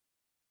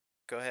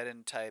go ahead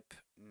and type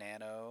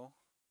nano.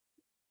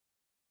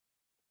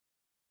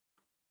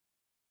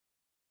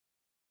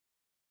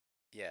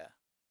 Yeah.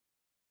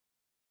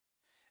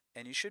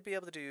 And you should be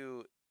able to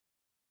do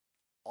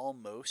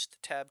almost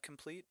tab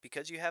complete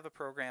because you have a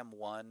program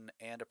 1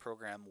 and a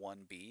program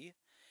 1b.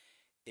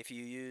 If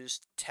you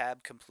use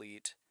tab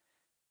complete,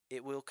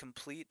 it will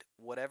complete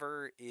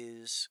whatever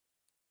is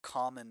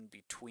common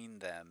between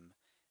them,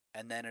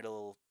 and then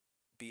it'll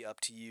be up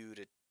to you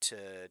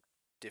to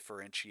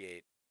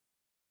differentiate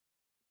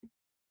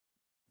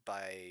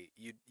by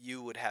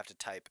you would have to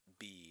type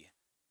B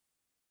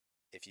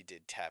if you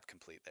did tab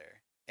complete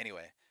there.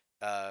 Anyway,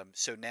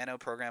 so nano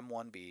program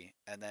 1b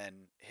and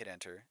then hit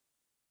enter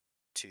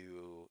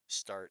to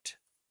start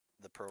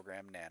the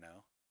program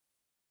nano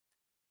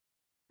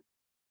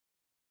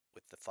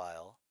with the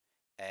file,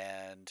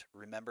 and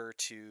remember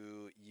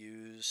to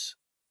use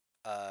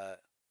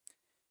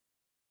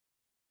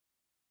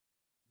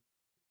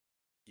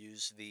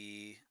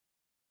the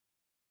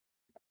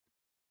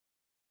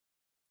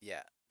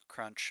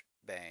crunch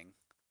bang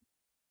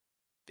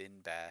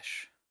bin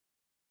bash.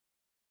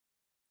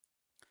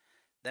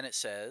 Then it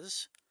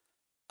says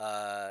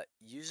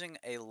using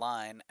a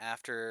line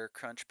after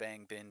crunch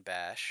bang bin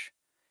bash,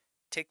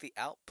 take the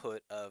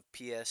output of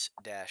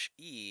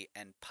ps-e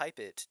and pipe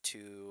it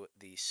to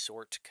the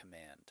sort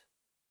command.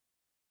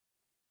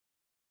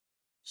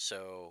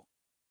 So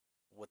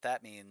what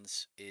that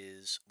means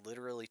is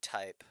literally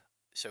type,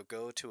 so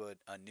go to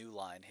a new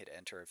line, hit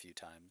enter a few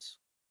times,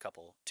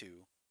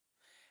 two,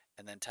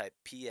 and then type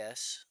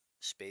ps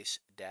space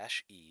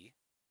 -e.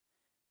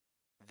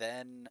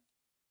 Then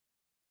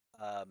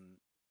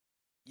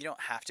you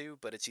don't have to,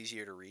 but it's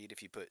easier to read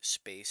if you put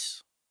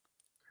space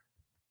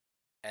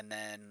and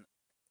then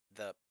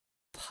the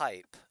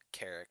pipe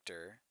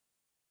character.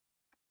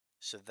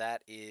 So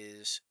that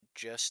is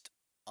just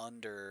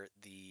under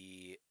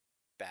the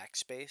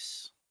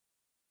backspace.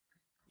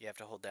 You have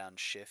to hold down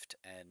shift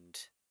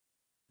and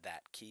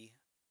that key.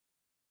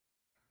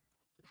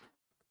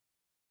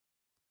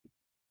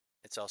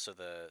 It's also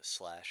the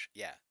slash,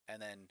 yeah,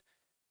 and then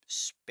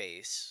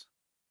space.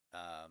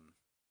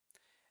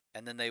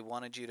 And then they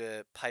wanted you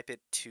to pipe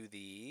it to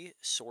the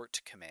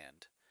sort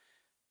command.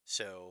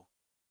 So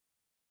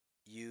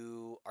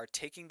you are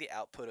taking the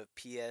output of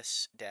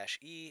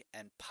ps-e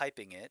and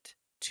piping it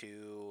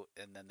to,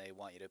 and then they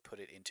want you to put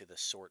it into the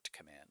sort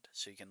command.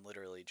 So you can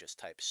literally just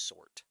type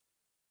sort.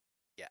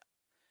 Yeah.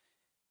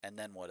 And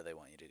then what do they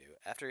want you to do?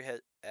 After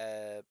it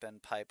has been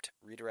piped,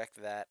 redirect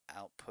that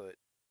output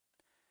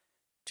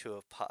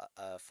to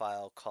a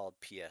file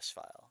called ps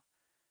file.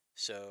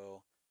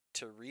 So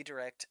to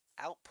redirect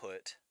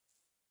output,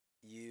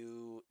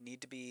 you need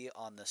to be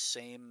on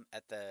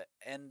at the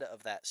end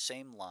of that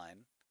same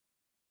line.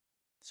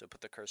 So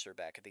put the cursor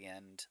back at the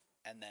end,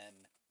 and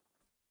then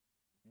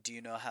do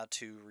you know how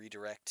to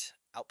redirect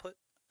output,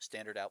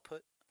 standard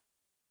output?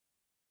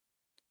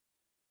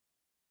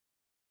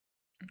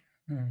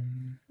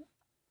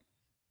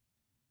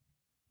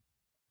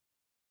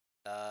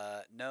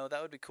 No,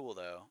 that would be cool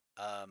though.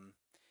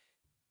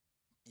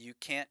 You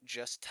can't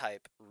just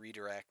type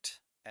redirect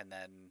and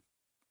then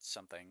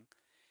something.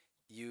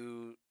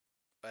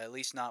 At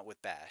least not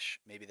with bash.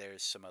 Maybe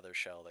there's some other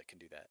shell that can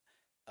do that.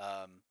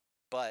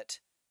 But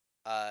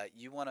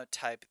you want to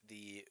type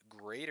the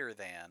greater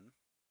than,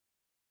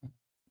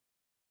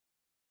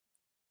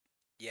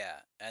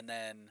 yeah, and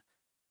then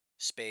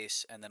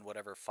space, and then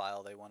whatever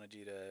file they wanted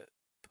you to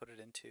put it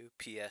into,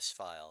 ps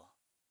file.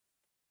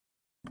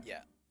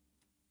 Yeah.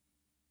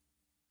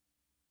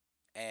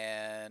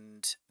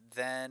 And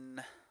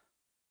then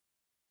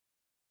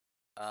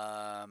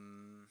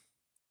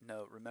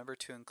No, remember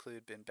to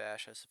include bin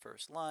bash as the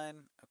first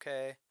line.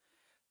 Okay.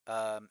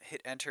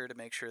 Hit enter to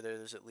make sure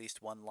there's at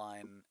least one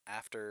line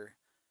after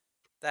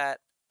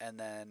that, and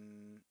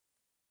then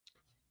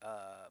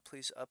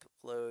please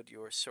upload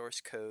your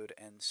source code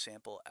and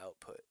sample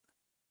output.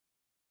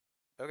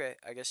 Okay,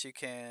 I guess you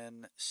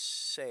can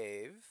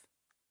save.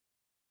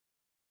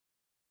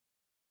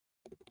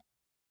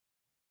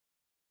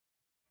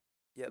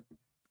 Yep.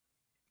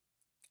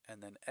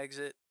 And then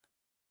exit.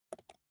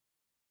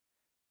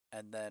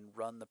 And then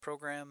run the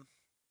program.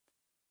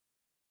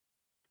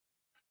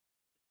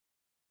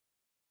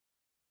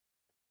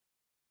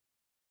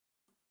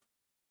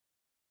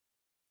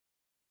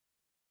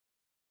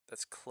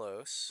 That's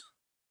close.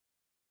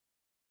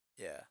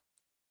 Yeah.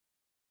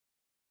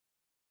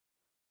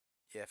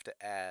 You have to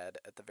add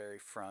at the very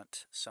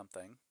front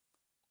something.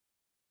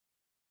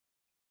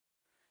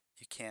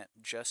 You can't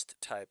just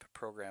type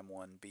program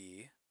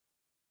 1B.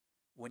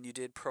 When you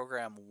did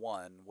program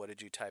 1, what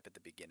did you type at the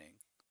beginning?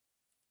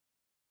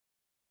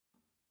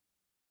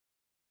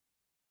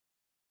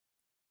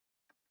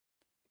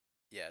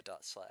 Yeah,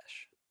 dot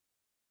slash.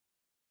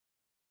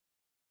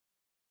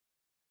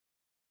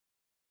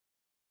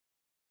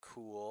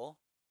 Cool.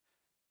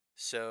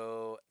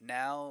 So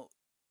now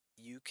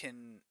you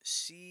can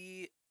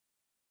see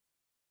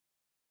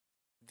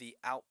the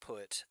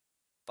output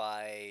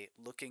by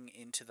looking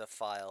into the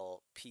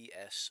file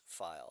ps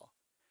file.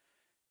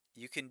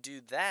 You can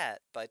do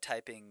that by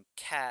typing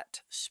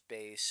cat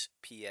space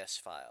ps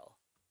file.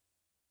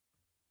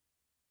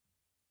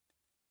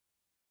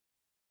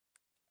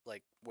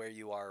 Like where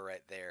you are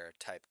right there,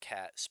 type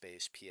cat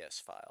space ps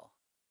file.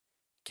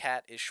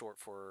 Cat is short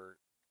for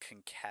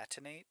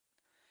concatenate,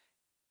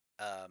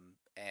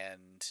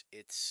 and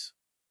it's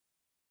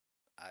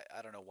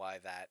I don't know why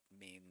that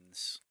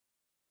means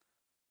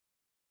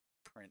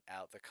print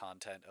out the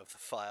content of the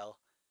file.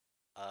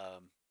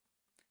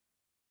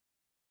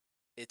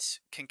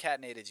 It's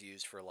concatenate is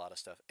used for a lot of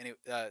stuff. Anyway,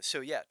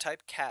 so yeah,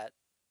 type cat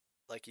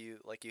like you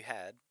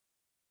had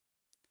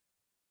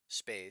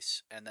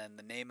space and then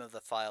the name of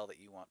the file that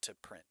you want to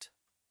print.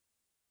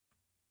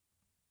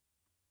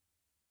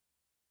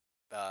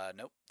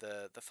 Nope.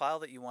 The file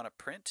that you want to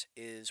print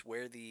is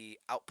where the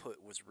output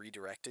was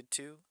redirected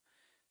to.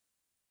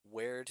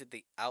 Where did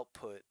the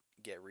output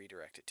get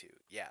redirected to?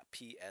 Yeah,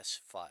 ps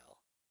file.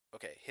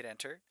 Okay, hit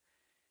enter.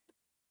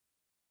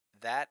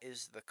 That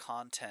is the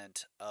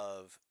content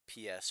of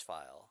ps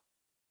file.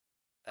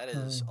 That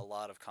is a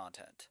lot of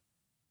content.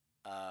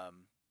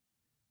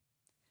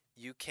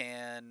 You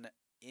can,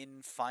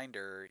 in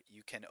Finder,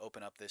 you can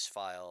open up this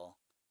file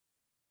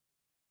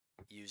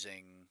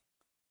using,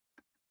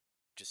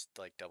 just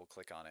like double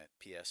click on it,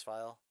 ps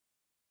file,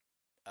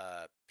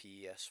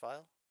 ps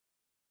file,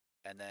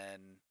 and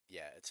then,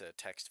 yeah, it's a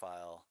text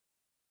file.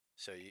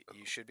 So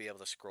you should be able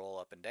to scroll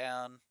up and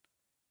down.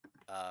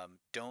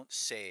 Don't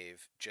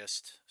save,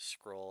 just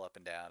scroll up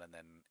and down and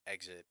then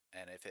exit.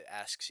 And if it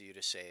asks you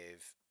to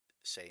save,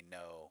 say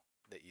no,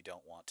 that you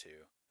don't want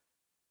to.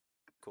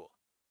 Cool.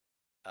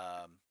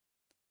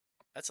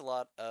 That's a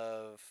lot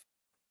of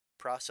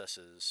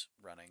processes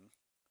running.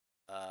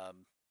 All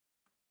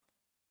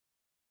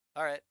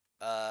right.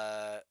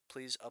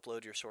 Please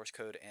upload your source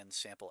code and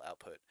sample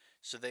output.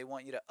 So they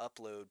want you to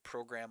upload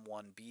program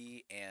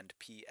 1B and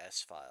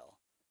PS file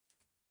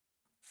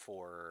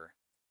for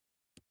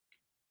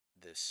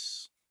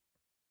this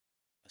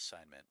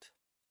assignment.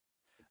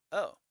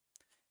 Oh,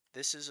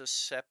 this is a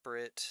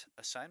separate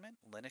assignment?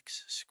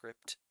 Linux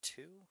script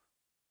 2?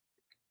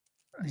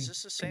 Is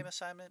this the same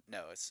assignment?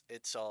 No,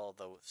 it's all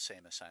the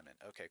same assignment.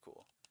 Okay,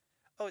 cool.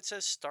 Oh, it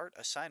says start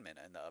assignment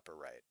in the upper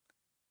right.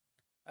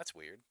 That's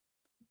weird.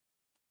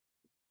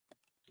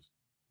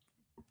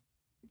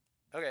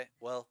 Okay,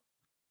 well,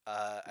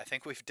 I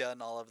think we've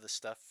done all of the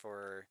stuff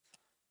for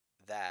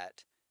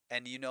that.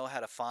 And you know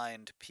how to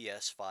find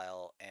PS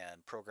file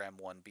and program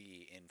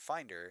 1B in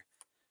Finder.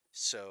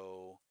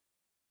 So,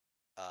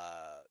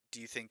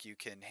 do you think you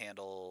can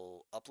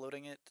handle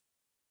uploading it?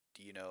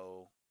 Do you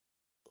know,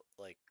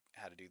 like,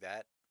 how to do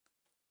that?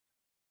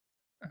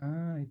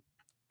 I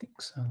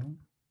think so.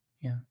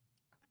 Yeah.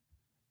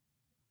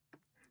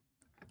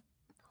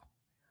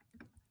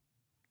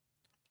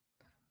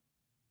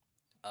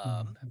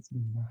 That's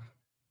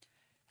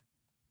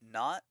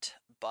Not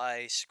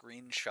by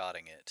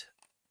screenshotting it.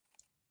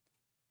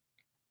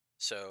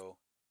 So,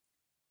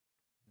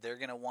 they're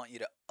going to want you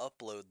to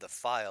upload the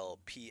file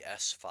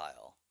PS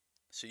file.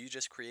 So you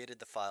just created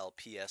the file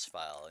PS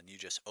file and you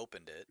just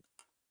opened it.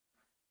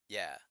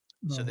 Yeah.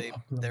 So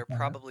they're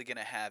probably going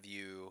to have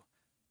you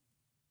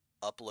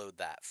upload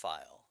that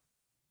file.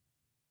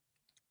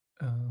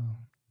 Oh.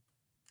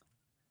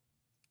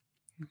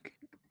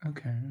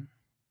 Okay.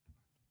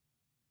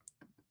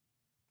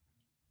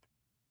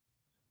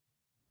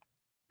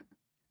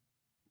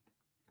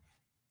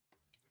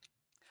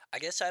 I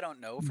guess I don't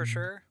know for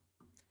sure,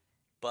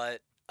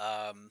 but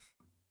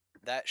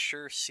that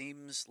sure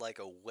seems like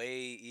a way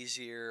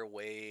easier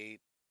way.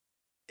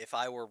 If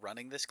I were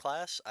running this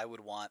class, I would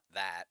want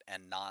that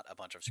and not a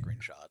bunch of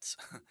screenshots.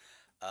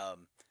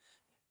 Um,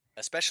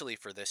 especially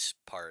for this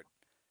part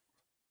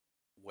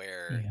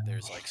where Yeah.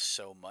 there's like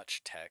so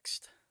much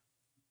text.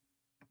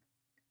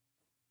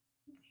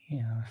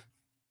 Yeah.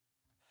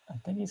 I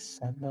think he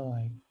said though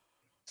like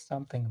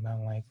something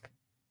about like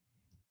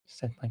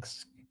said like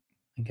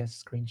I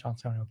guess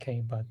screenshots are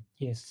okay, but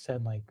he has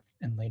said like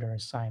in later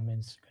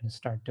assignments you're gonna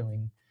start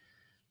doing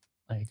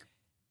like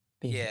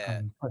being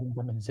Yeah, putting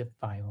them in zip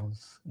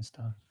files and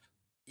stuff.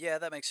 yeah,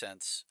 that makes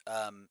sense.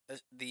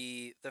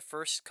 The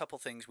first couple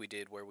things we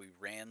did where we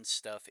ran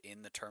stuff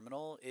in the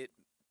terminal, it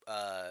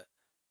uh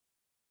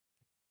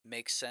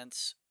makes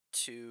sense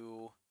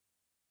to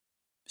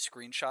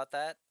screenshot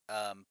that.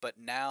 But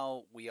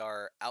now we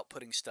are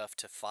outputting stuff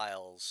to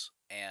files,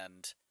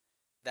 and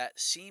that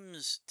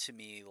seems to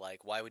me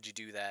like why would you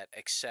do that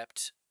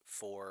except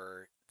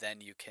for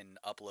then you can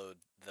upload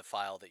the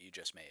file that you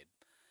just made.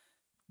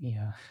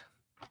 Yeah.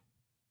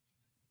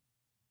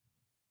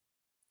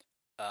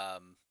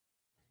 Um,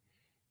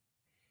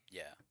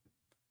 yeah.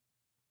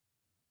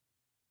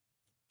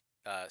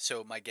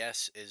 So my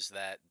guess is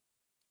that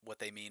what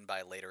they mean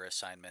by later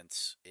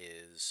assignments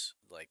is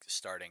like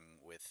starting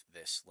with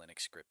this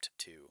Linux script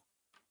to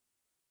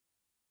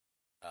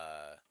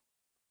uh,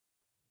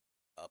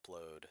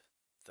 upload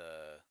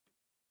the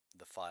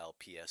file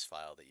PS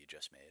file that you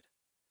just made.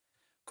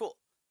 Cool.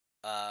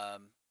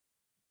 Um,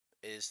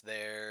 is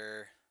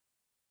there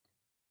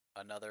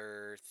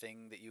another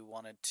thing that you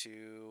wanted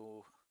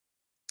to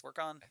work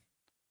on?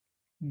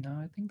 No,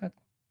 I think that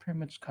pretty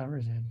much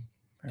covers it.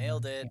 Pretty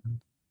Nailed much. it. Yeah.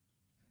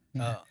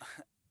 Yeah. Oh,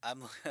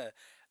 I'm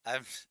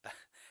I'm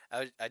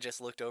I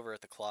just looked over at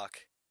the clock.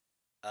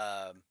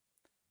 Um,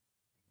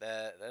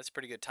 that's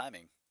pretty good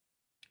timing.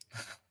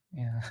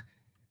 Yeah.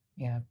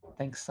 Yeah.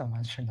 Thanks so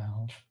much for the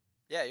help.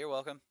 Yeah, you're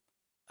welcome.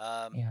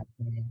 Um, Yeah.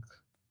 Thanks.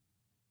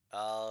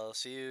 I'll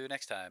see you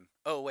next time.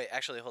 Oh wait,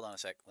 actually, hold on a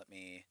sec. Let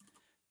me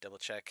double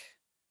check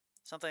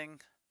something.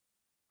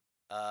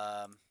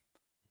 Um,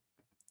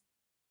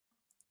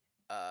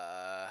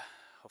 uh,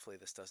 hopefully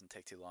this doesn't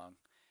take too long.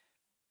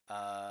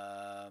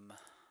 Um,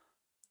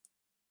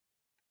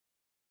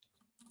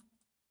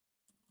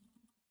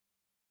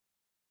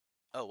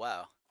 oh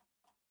wow,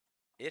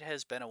 it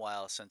has been a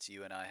while since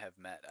you and I have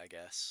met, I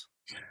guess.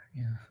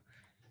 Yeah.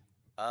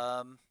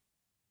 Um,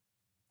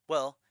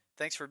 well,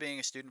 thanks for being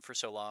a student for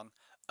so long.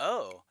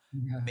 Oh,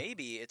 Yeah.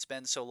 maybe it's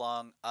been so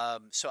long.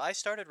 So I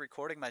started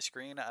recording my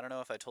screen. I don't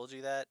know if I told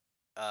you that.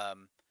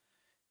 Um,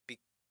 be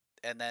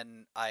and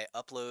then I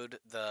upload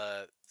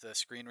the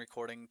screen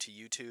recording to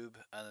YouTube,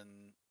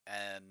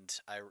 and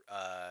I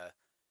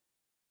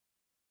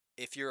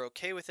if you're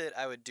okay with it,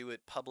 I would do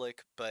it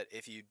public, but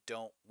if you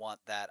don't want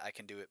that, I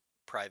can do it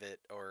private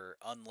or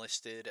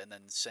unlisted and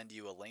then send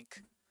you a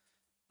link.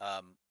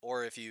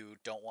 Or if you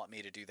don't want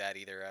me to do that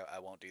either, I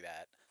won't do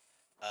that.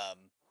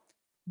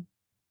 Um,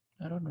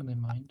 I don't really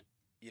mind.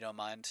 you don't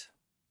mind?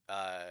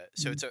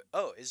 So Mm. it's a,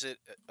 oh, is it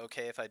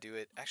okay if I do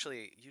it?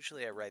 Actually,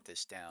 usually I write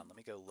this down. Let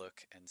me go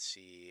look and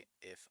see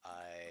if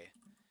I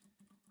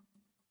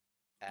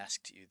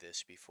asked you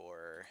this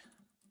before.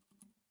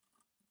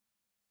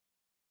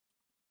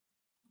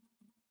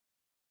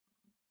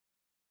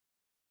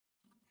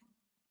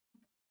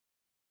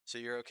 So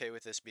you're okay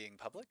with this being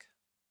public?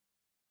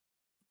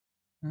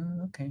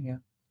 Okay. Yeah.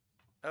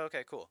 Oh,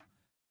 okay, cool.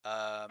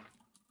 Um,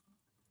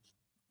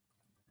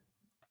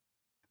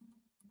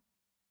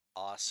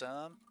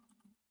 awesome.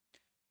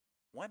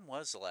 When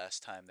was the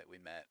last time that we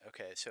met?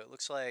 Okay, so it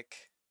looks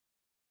like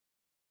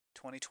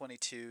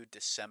 2022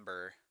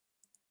 December.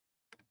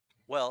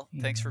 Well,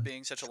 thanks for Yeah.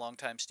 being such a long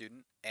time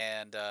student.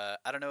 And I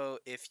don't know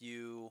if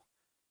you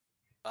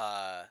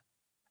uh,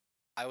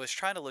 I was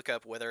trying to look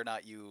up whether or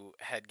not you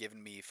had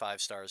given me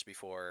 5 stars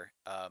before.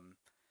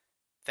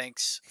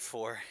 Thanks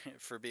for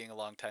for being a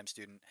long time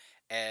student.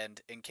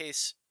 And in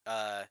case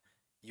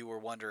you were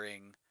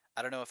wondering,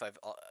 I don't know if I've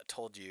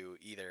told you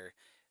either.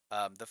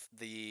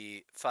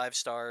 The 5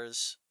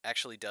 stars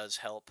actually does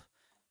help.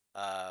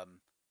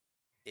 Um,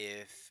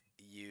 if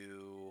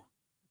you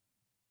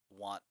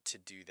want to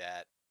do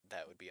that,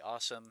 that would be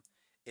awesome.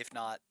 If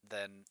not,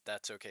 then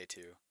that's okay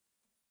too.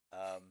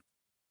 Um,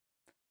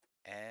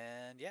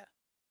 and yeah,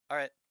 all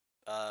right.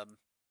 Um,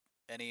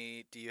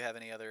 do you have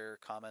any other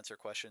comments or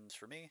questions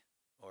for me?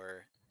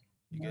 Or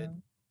you good?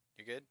 No.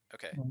 You good?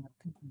 Okay. No, I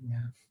think,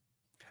 yeah.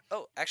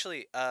 Oh,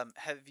 actually,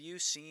 have you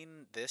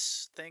seen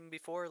this thing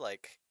before?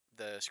 Like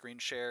the screen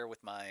share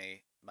with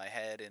my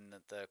head in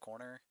the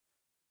corner?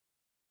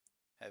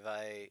 Have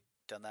I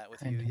done that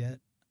with you Kind of. yet?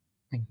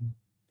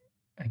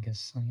 I guess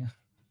so. Yeah.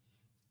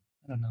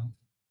 I don't know.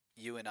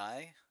 You and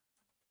I?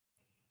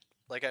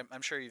 Like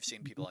I'm sure you've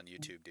seen people on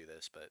YouTube do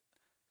this, but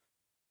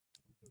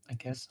I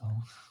guess so.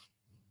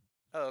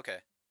 oh, okay.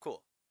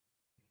 Cool.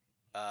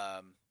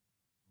 Um,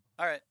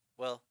 all right.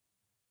 Well,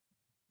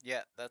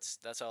 yeah, that's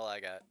all I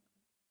got.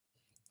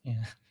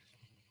 Yeah.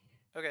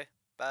 Okay.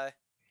 Bye.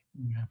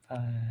 Yeah.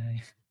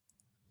 Bye.